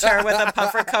in the winter with a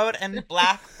puffer coat and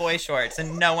black boy shorts,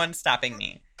 and no one's stopping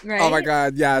me. Right? Oh my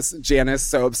God, yes. Janice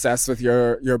so obsessed with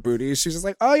your booty. She's just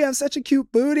like, oh, you have such a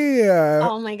cute booty.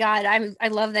 Oh my God. I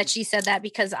love that she said that,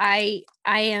 because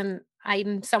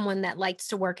I'm someone that likes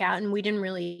to work out, and we didn't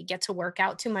really get to work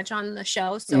out too much on the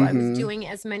show. So I was doing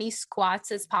as many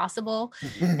squats as possible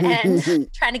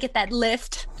and trying to get that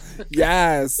lift.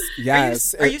 Yes.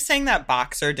 Are you saying that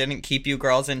Boxer didn't keep you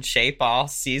girls in shape all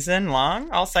season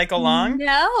long, all cycle long?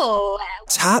 No.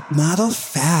 Top model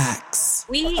facts.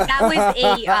 That was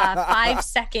a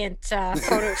 5-second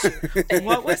photo shoot.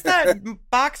 What was that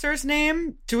boxer's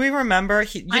name? Do we remember?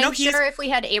 I'm sure if we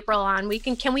had April on,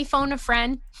 can we phone a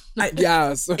friend?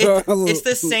 Yes. It's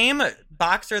the same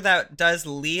boxer that does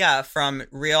Leah from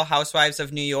Real Housewives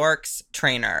of New York's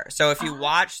trainer. So if you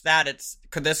watch that, it's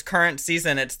this current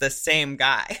season, it's the same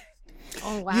guy.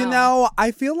 Oh, wow. You know,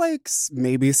 I feel like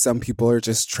maybe some people are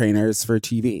just trainers for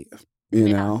TV. You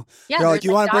know? Yeah, they're like,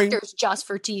 you want to doctors just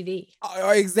for TV. Oh,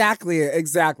 exactly.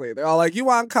 They're all like, you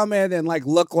want to come in and like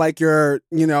look like you're,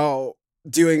 you know,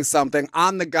 doing something.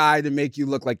 I'm the guy to make you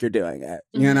look like you're doing it,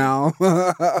 you know?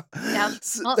 Yeah.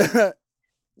 Well,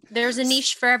 there's a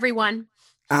niche for everyone.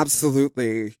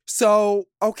 Absolutely. So,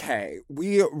 okay,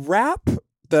 we wrap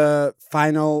the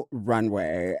final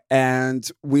runway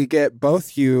and we get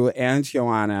both you and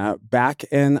Yoanna back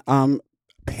in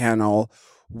panel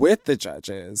with the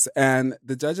judges, and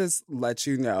the judges let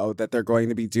you know that they're going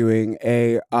to be doing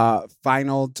a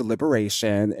final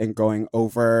deliberation and going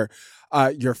over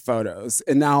your photos.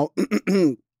 And now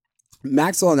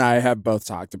Maxwell and I have both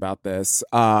talked about this.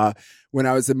 When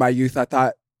I was in my youth, I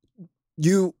thought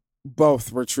you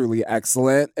both were truly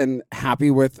excellent and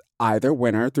happy with either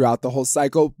winner throughout the whole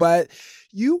cycle, but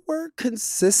you were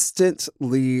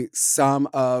consistently some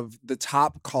of the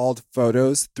top called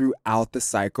photos throughout the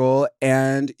cycle,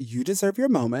 and you deserve your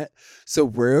moment. So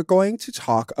we're going to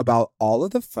talk about all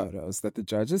of the photos that the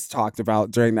judges talked about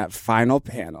during that final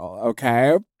panel,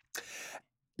 okay?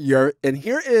 and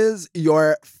here is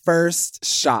your first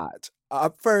shot.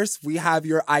 Up first, we have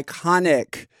your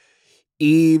iconic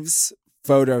Eve's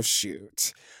photo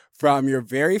shoot from your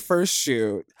very first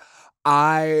shoot.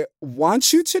 I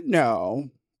want you to know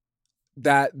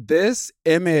that this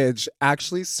image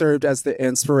actually served as the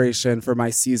inspiration for my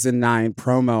season 9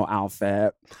 promo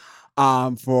outfit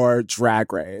for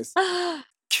Drag Race.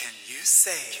 Can you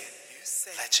say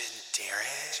legendary?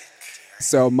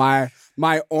 So my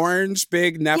orange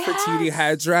big Nefertiti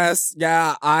headdress,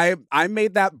 yeah, I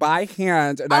made that by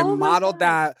hand, and I modeled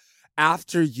that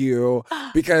after you,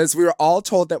 because we were all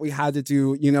told that we had to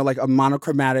do, like a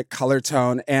monochromatic color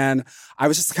tone. And I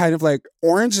was just kind of like,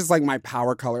 orange is like my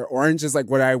power color. Orange is like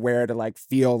what I wear to like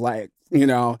feel like,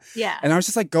 Yeah. And I was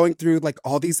just like going through like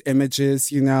all these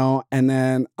images, and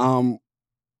then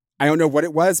I don't know what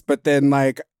it was, but then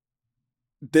like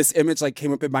this image like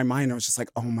came up in my mind. I was just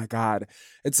like, oh my God.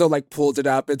 And so like pulled it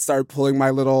up and started pulling my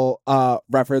little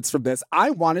reference from this. I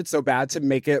wanted so bad to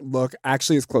make it look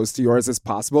actually as close to yours as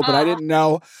possible, but I didn't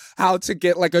know how to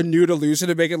get like a nude illusion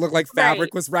to make it look like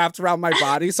fabric was wrapped around my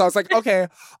body. So I was like, okay,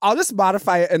 I'll just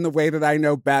modify it in the way that I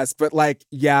know best. But like,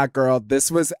 yeah, girl,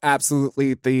 this was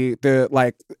absolutely the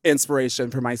like inspiration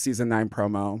for my season 9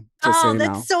 promo.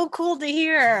 That's so cool to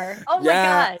hear. Oh my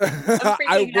God.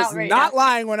 I was not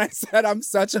lying when I said I'm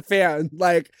such a fan.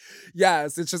 Like,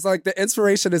 yes, it's just like the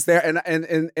inspiration is there.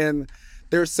 And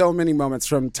there's so many moments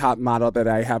from Top Model that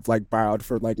I have like borrowed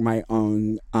for like my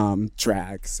own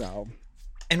drag. So.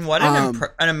 And what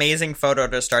an amazing photo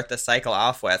to start the cycle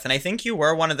off with. And I think you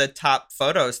were one of the top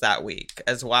photos that week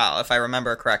as well, if I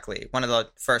remember correctly. One of the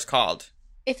first called.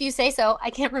 If you say so, I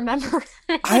can't remember.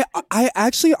 I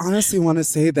actually honestly want to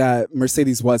say that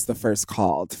Mercedes was the first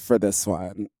called for this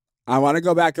one. I want to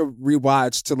go back and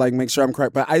rewatch to like make sure I'm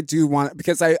correct, but I do want,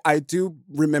 because I do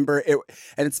remember it,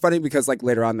 and it's funny because like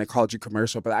later on they called you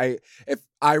commercial, but if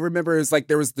I remember, it's like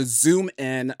there was the zoom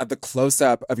in of the close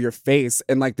up of your face,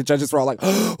 and like the judges were all like,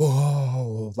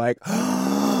 oh, like.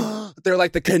 They're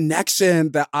like the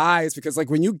connection, the eyes, because like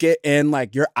when you get in,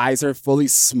 like your eyes are fully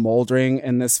smoldering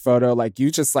in this photo. Like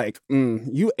you just like,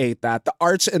 you ate that. The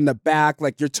arch in the back,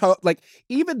 like your toe, like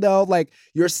even though like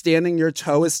you're standing, your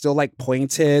toe is still like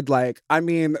pointed. Like, I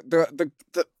mean,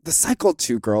 the Cycle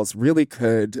 2 girls really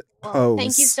could pose. Well,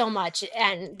 thank you so much.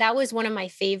 And that was one of my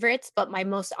favorites, but my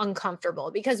most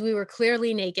uncomfortable because we were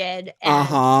clearly naked and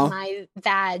my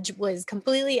vag was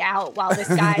completely out while this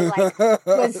guy like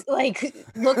was like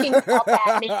looking up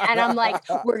at me. And I'm like,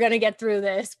 we're going to get through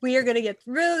this. We are going to get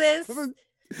through this.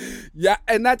 Yeah.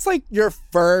 And that's like your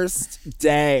first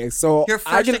day. So your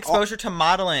first exposure to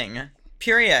modeling,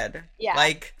 period. Yeah.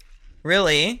 Like,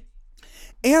 really?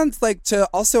 And like to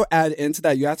also add into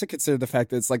that, you have to consider the fact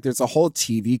that it's like there's a whole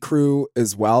TV crew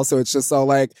as well. So it's just so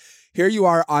like here you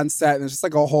are on set and it's just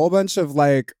like a whole bunch of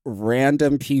like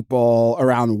random people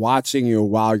around watching you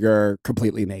while you're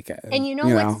completely naked. And you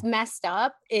know what's messed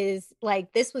up is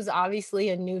like this was obviously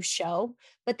a new show,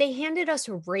 but they handed us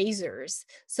razors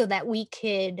so that we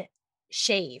could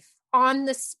shave on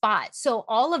the spot. So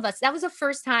all of us, that was the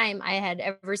first time I had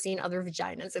ever seen other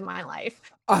vaginas in my life.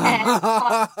 And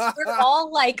we're all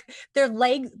like,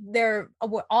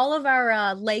 all of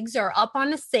our legs are up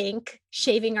on a sink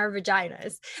shaving our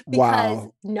vaginas because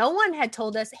no one had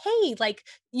told us, hey, like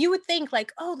you would think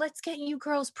like, oh, let's get you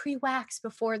girls pre-waxed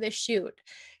before this shoot.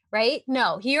 Right?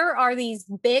 No, here are these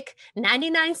big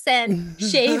 99-cent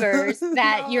shavers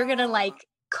that you're going to like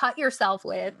cut yourself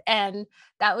with. And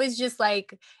that was just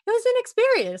like, it was an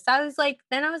experience. I was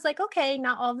like, okay,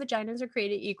 not all vaginas are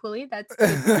created equally. That's good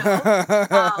to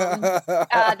know.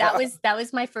 That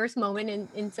was my first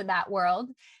moment into that world.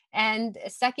 And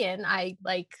second, I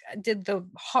like did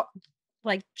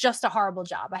just a horrible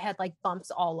job. I had like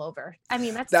bumps all over. I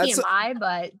mean, that's TMI,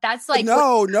 but that's like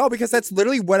no, because that's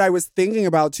literally what I was thinking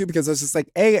about too. Because I was just like,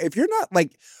 hey, if you're not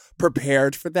like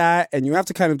prepared for that and you have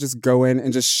to kind of just go in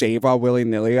and just shave all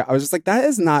willy-nilly, I was just like, that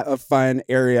is not a fun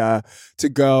area to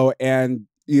go and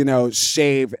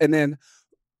shave and then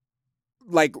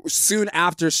like soon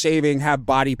after shaving have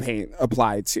body paint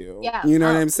applied to. Yeah. You know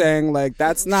what I'm saying? Like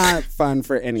that's not fun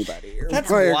for anybody.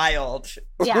 That's like, wild.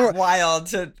 Yeah.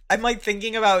 Wild. I'm like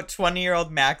thinking about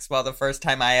 20-year-old Maxwell the first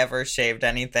time I ever shaved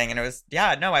anything and it was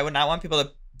I would not want people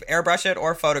to airbrush it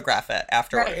or photograph it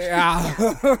afterwards. Right. Yeah.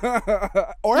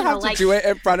 Or have to do it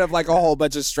in front of like a whole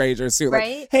bunch of strangers too. Like,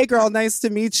 right? Hey girl, nice to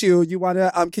meet you. You want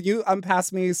to, can you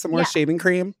pass me some more shaving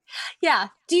cream? Yeah.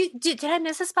 Did I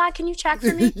miss a spot? Can you check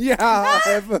for me? Yeah.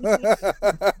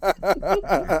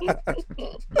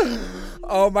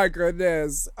 Oh my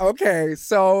goodness. Okay.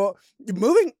 So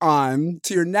moving on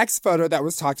to your next photo that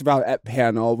was talked about at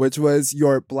panel, which was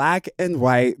your black and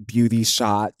white beauty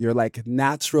shot, your like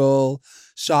natural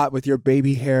shot with your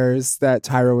baby hairs that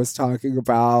Tyra was talking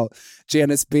about.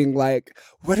 Janice being like,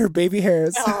 what are baby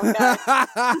hairs? Oh,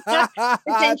 God.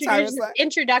 It's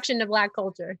introduction to Black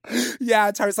culture.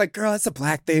 Yeah, Tyra's like, girl, it's a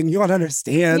Black thing. You don't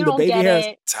understand You the don't baby get hairs.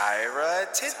 it.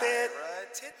 Tyra Tidbit.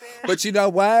 But you know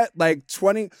what? Like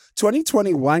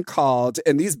 2021 called,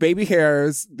 and these baby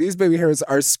hairs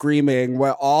are screaming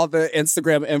what all the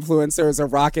Instagram influencers are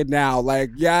rocking now.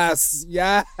 Like, yes,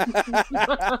 yeah.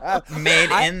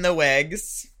 Made in the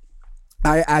wigs.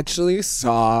 I actually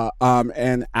saw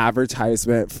an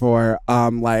advertisement for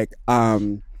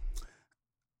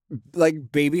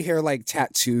like baby hair like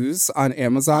tattoos on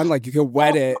Amazon. Like you can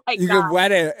wet it. You can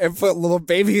wet it and put little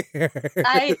baby hairs.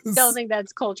 I don't think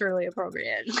that's culturally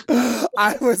appropriate.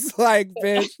 I was like,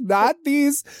 bitch, not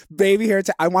these baby hair.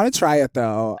 I want to try it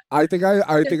though. I think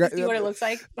See what it looks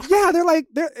like. Yeah,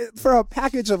 they're for a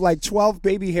package of like 12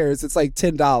 baby hairs. It's like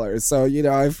 $10. So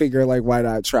I figure like why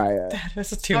not try it?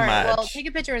 This is too All right, much. well, take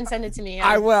a picture and send it to me.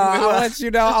 I will. I'll let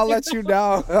you know. I'll let you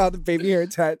know how the baby hair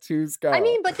tattoos go. I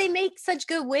mean, but they make such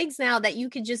good wigs now that you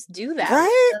could just do that.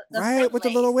 Right? The Right, front with the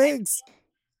lace. little wigs.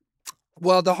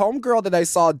 Well, the homegirl that I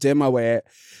saw demo it,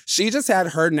 she just had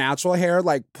her natural hair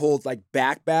like pulled like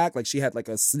back. Like she had like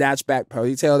a snatchback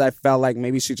ponytail that felt like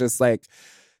maybe she just like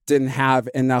didn't have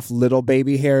enough little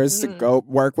baby hairs to go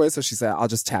work with. So she said, I'll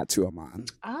just tattoo them on.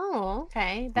 Oh,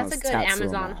 okay. That's a Let's good tattoo 'em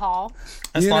Amazon on. haul.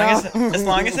 As You long as know?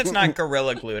 it's not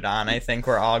Gorilla Glued on, I think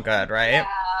we're all good, right?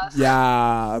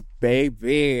 Yeah,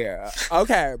 baby.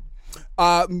 Okay.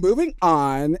 Moving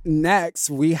on. Next,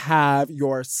 we have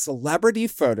your celebrity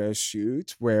photo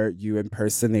shoot where you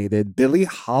impersonated Billie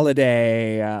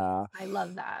Holiday. I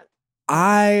love that.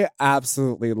 I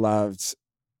absolutely loved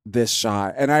this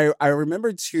shot. And I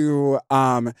remember too,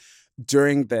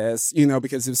 during this,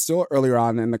 because it was still earlier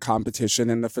on in the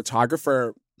competition and the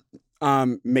photographer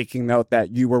making note that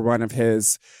you were one of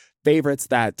his favorites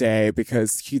that day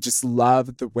because he just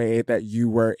loved the way that you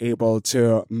were able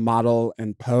to model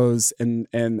and pose and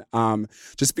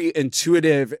just be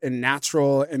intuitive and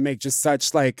natural and make just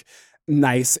such like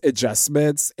nice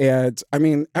adjustments. And I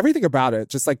mean, everything about it,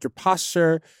 just like your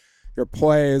posture, your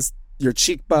poise, your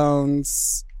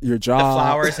cheekbones, your jaw. The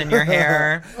flowers in your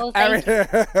hair. Well, thank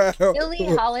you.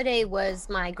 Billie Holiday was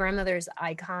my grandmother's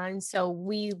icon, so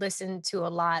we listened to a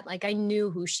lot. Like I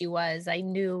knew who she was. I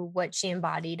knew what she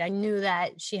embodied. I knew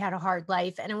that she had a hard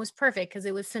life, and it was perfect because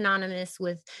it was synonymous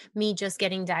with me just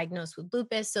getting diagnosed with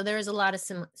lupus. So there was a lot of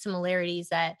similarities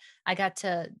that I got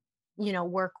to,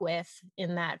 work with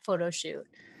in that photo shoot.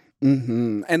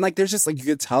 Mm-hmm. And like there's just like you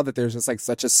could tell that there's just like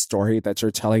such a story that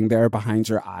you're telling there behind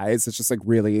your eyes. It's just like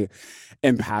really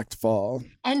impactful.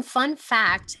 And fun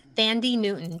fact, Thandie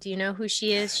Newton, do you know who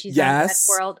she is? She's Yes.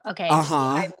 on Westworld. Okay.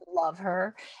 I love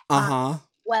her.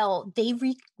 Well, they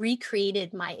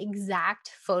recreated my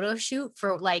exact photo shoot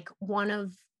for like one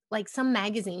of like some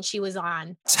magazine she was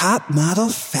on. Top Model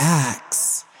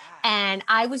Facts. And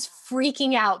I was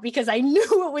freaking out because I knew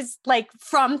it was like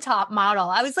from Top Model.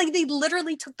 I was like, they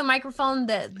literally took the microphone,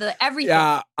 the everything.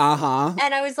 Yeah,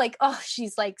 And I was like, oh,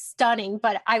 she's like stunning.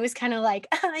 But I was kind of like,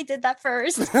 I did that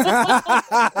first.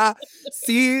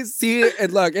 See,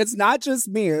 and look, it's not just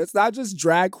me. It's not just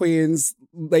drag queens,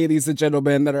 ladies and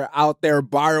gentlemen, that are out there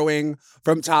borrowing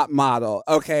from Top Model.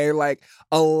 Okay, like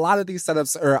a lot of these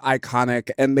setups are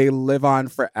iconic and they live on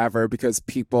forever because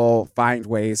people find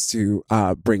ways to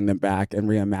bring them back and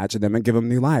reimagine them and give them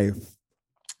new life.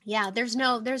 Yeah, there's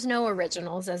no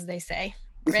originals, as they say.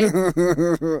 Right?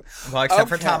 Well, except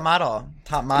for Top Model.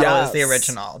 Top Model is the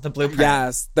original, the blueprint.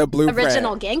 Yes, the blueprint.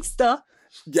 Original gangsta.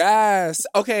 Yes.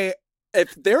 Okay.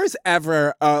 If there is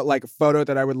ever a like photo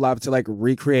that I would love to like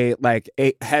recreate like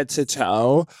head to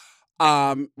toe,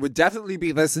 would definitely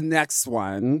be this next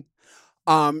one.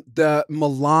 The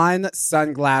Milan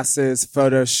sunglasses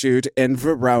photo shoot in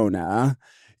Verona.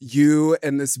 You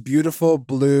in this beautiful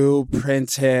blue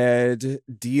printed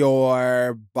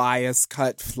Dior bias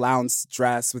cut flounce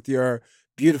dress with your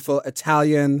beautiful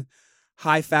Italian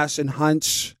high fashion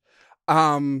hunch.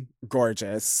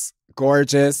 Gorgeous.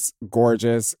 What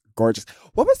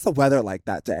was the weather like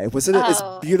that day? Was it as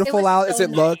beautiful out as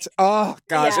it looked? Oh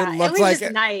gosh, yeah, it looked was like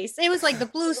just nice. It was like the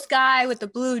blue sky with the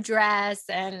blue dress,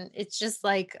 and it's just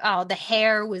like the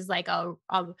hair was like a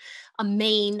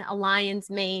lion's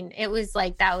mane. It was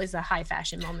like that was a high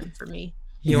fashion moment for me.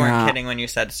 You weren't kidding when you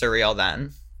said surreal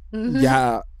then. Mm-hmm.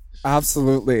 Yeah,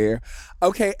 absolutely.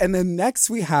 Okay, and then next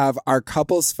we have our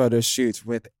couples photo shoot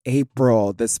with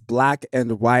April, this black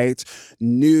and white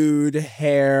nude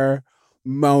hair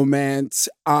moment.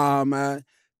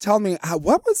 Tell me,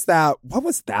 what was that? What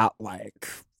was that like,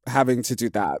 having to do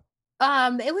that?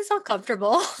 It was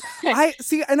uncomfortable. I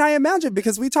see, and I imagine,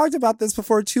 because we talked about this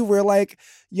before too, where like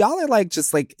y'all are like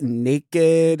just like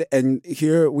naked, and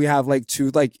here we have like two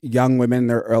like young women in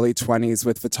their early 20s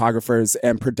with photographers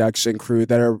and production crew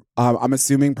that are I'm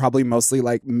assuming probably mostly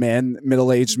like men,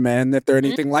 middle-aged men, if they're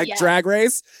anything like Drag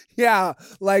Race. Yeah.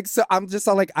 Like, so I'm just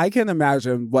like, I can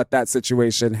imagine what that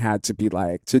situation had to be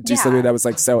like, to do something that was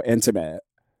like so intimate.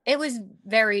 It was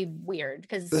very weird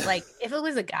because, like, if it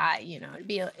was a guy, you know,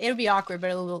 it'd be awkward,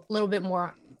 but a little bit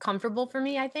more comfortable for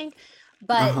me, I think.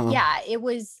 But yeah, it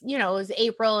was, you know, it was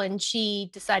April, and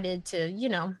she decided to, you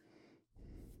know,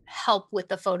 help with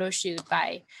the photo shoot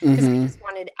because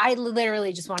I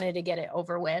literally just wanted to get it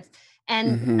over with.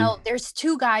 And you know, there's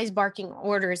two guys barking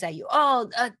orders at you. Oh,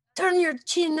 turn your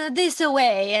chin this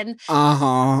away and back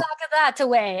of that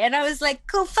away. And I was like,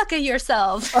 go fuck it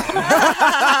yourself.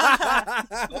 I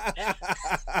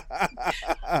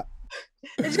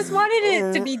just wanted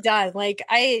it to be done. Like,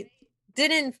 I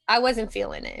wasn't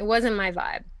feeling it. It wasn't my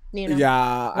vibe, you know?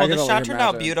 Yeah. Well, the shot turned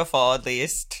out beautiful, at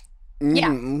least.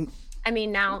 Yeah. I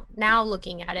mean, now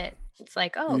looking at it, it's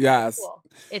like, oh, yes, cool.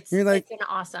 It's an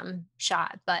awesome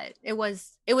shot, but it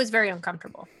was very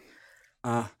uncomfortable.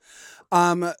 I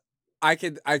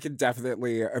could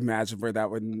definitely imagine where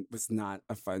that one was not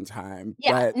a fun time.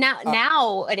 Yeah, but,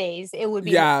 nowadays it would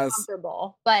be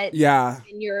uncomfortable, but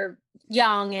when you're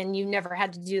young and you never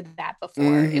had to do that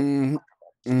before, it was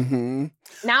uncomfortable.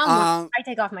 Now I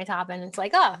take off my top and it's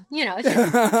like, oh, you know, it's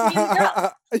just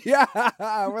yeah,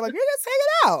 we're like, we're just hanging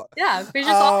out. Yeah, we're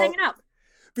just all hanging out.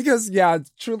 Because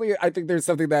truly, I think there's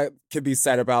something that can be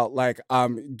said about like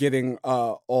getting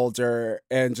older,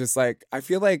 and just like, I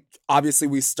feel like obviously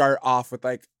we start off with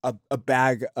like a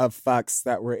bag of fucks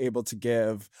that we're able to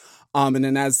give, and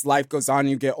then as life goes on,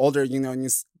 you get older, you know, and you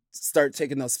start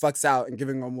taking those fucks out and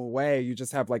giving them away. You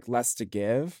just have like less to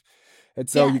give. And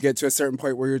so you get to a certain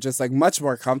point where you're just like much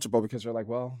more comfortable, because you're like,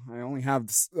 well, I only have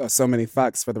so many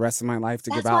fucks for the rest of my life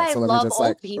to give out. So let me just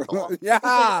like, people.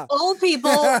 Yeah, old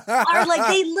people are like,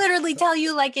 they literally tell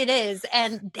you like it is,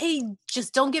 and they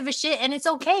just don't give a shit, and it's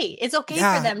okay. It's okay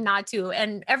for them not to,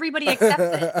 and everybody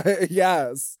accepts it.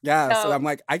 Yes. So, and I'm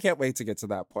like, I can't wait to get to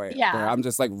that point where I'm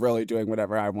just like really doing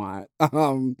whatever I want.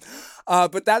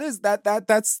 But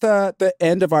that's the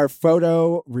end of our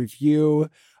photo review.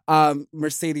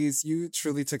 Mercedes, you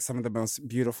truly took some of the most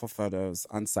beautiful photos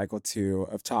on Cycle 2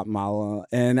 of Top Model.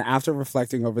 And after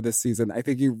reflecting over this season, I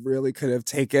think you really could have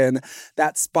taken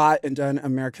that spot and done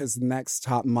America's Next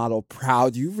Top Model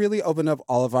proud. You really opened up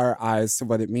all of our eyes to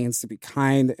what it means to be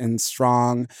kind and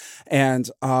strong. And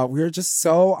we're just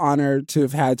so honored to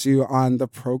have had you on the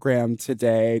program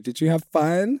today. Did you have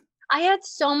fun? I had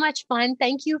so much fun.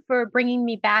 Thank you for bringing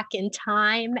me back in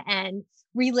time and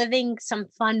reliving some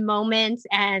fun moments.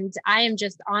 And I am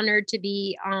just honored to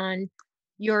be on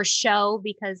your show,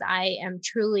 because I am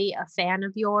truly a fan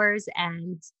of yours.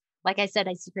 And like I said,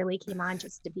 I really came on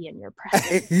just to be in your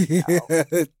presence.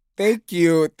 So. Thank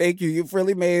you. You've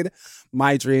really made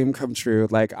my dream come true.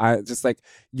 Like, I just like,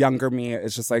 younger me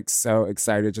is just like so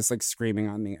excited, just like screaming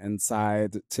on the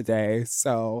inside today.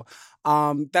 So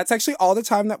that's actually all the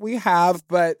time that we have,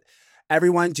 but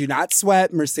everyone, do not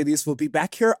sweat. Mercedes will be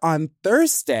back here on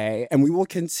Thursday, and we will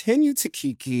continue to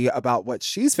kiki about what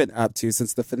she's been up to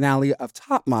since the finale of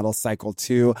Top Model Cycle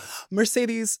 2.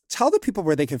 Mercedes, tell the people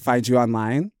where they can find you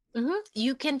online.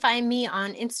 You can find me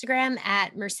on Instagram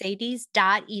at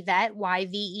mercedes.yvette,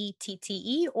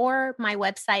 YVETTE, or my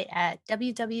website at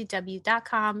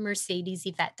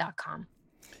www.mercedesyvette.com.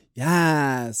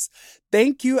 Yes.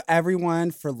 Thank you,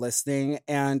 everyone, for listening.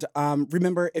 And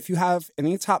remember, if you have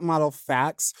any Top Model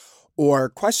facts or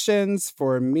questions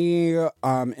for me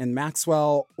and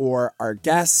Maxwell or our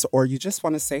guests, or you just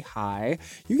want to say hi,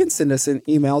 you can send us an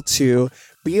email to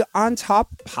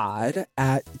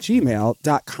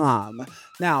beontoppod@gmail.com.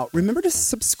 Now, remember to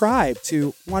subscribe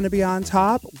to Wanna Be On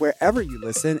Top wherever you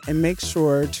listen, and make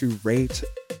sure to rate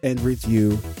and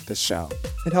review the show.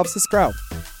 It helps us grow.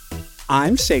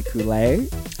 I'm Shea Coulee.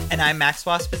 And I'm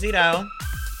Maxwell Esposito.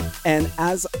 And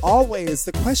as always,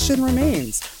 the question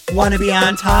remains, wanna be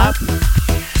on top?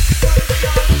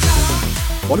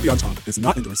 Wanna Be On Top is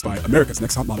not endorsed by America's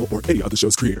Next Top Model or any of the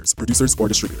show's creators, producers, or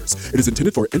distributors. It is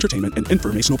intended for entertainment and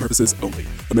informational purposes only.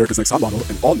 America's Next Top Model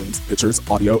and all names, pictures,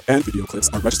 audio, and video clips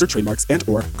are registered trademarks and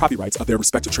or copyrights of their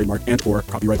respective trademark and or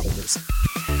copyright holders.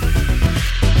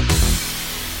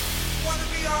 Wanna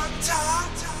be on top?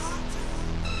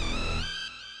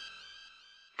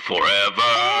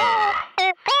 Forever.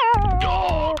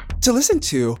 Dog. to listen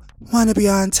to Wanna Be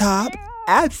On Top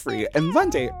ad-free and 1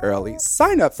 day early,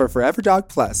 sign up for Forever Dog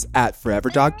Plus at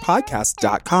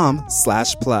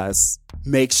foreverdogpodcast.com/plus.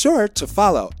 Make sure to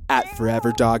follow at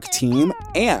Forever Dog Team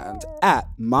and at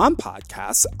Mom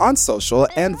Podcasts on social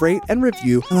and rate and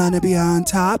review Wanna Be on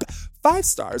Top 5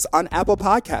 stars on Apple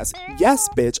Podcasts. Yes,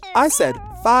 bitch, I said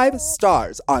 5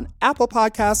 stars on Apple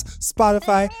Podcasts,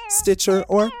 Spotify, Stitcher,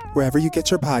 or wherever you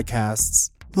get your podcasts.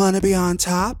 Wanna Be on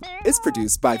Top is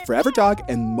produced by Forever Dog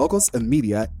and Moguls of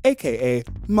Media, aka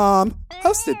Mom,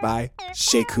 hosted by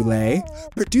Shea Coulee,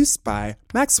 produced by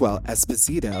Maxwell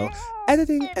Esposito,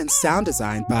 editing and sound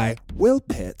design by Will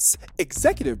Pitts,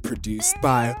 executive produced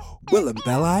by Willem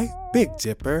Belli, Big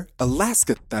Dipper,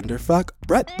 Alaska Thunderfuck,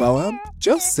 Brett Boehm,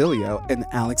 Joe Cilio, and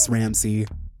Alex Ramsey.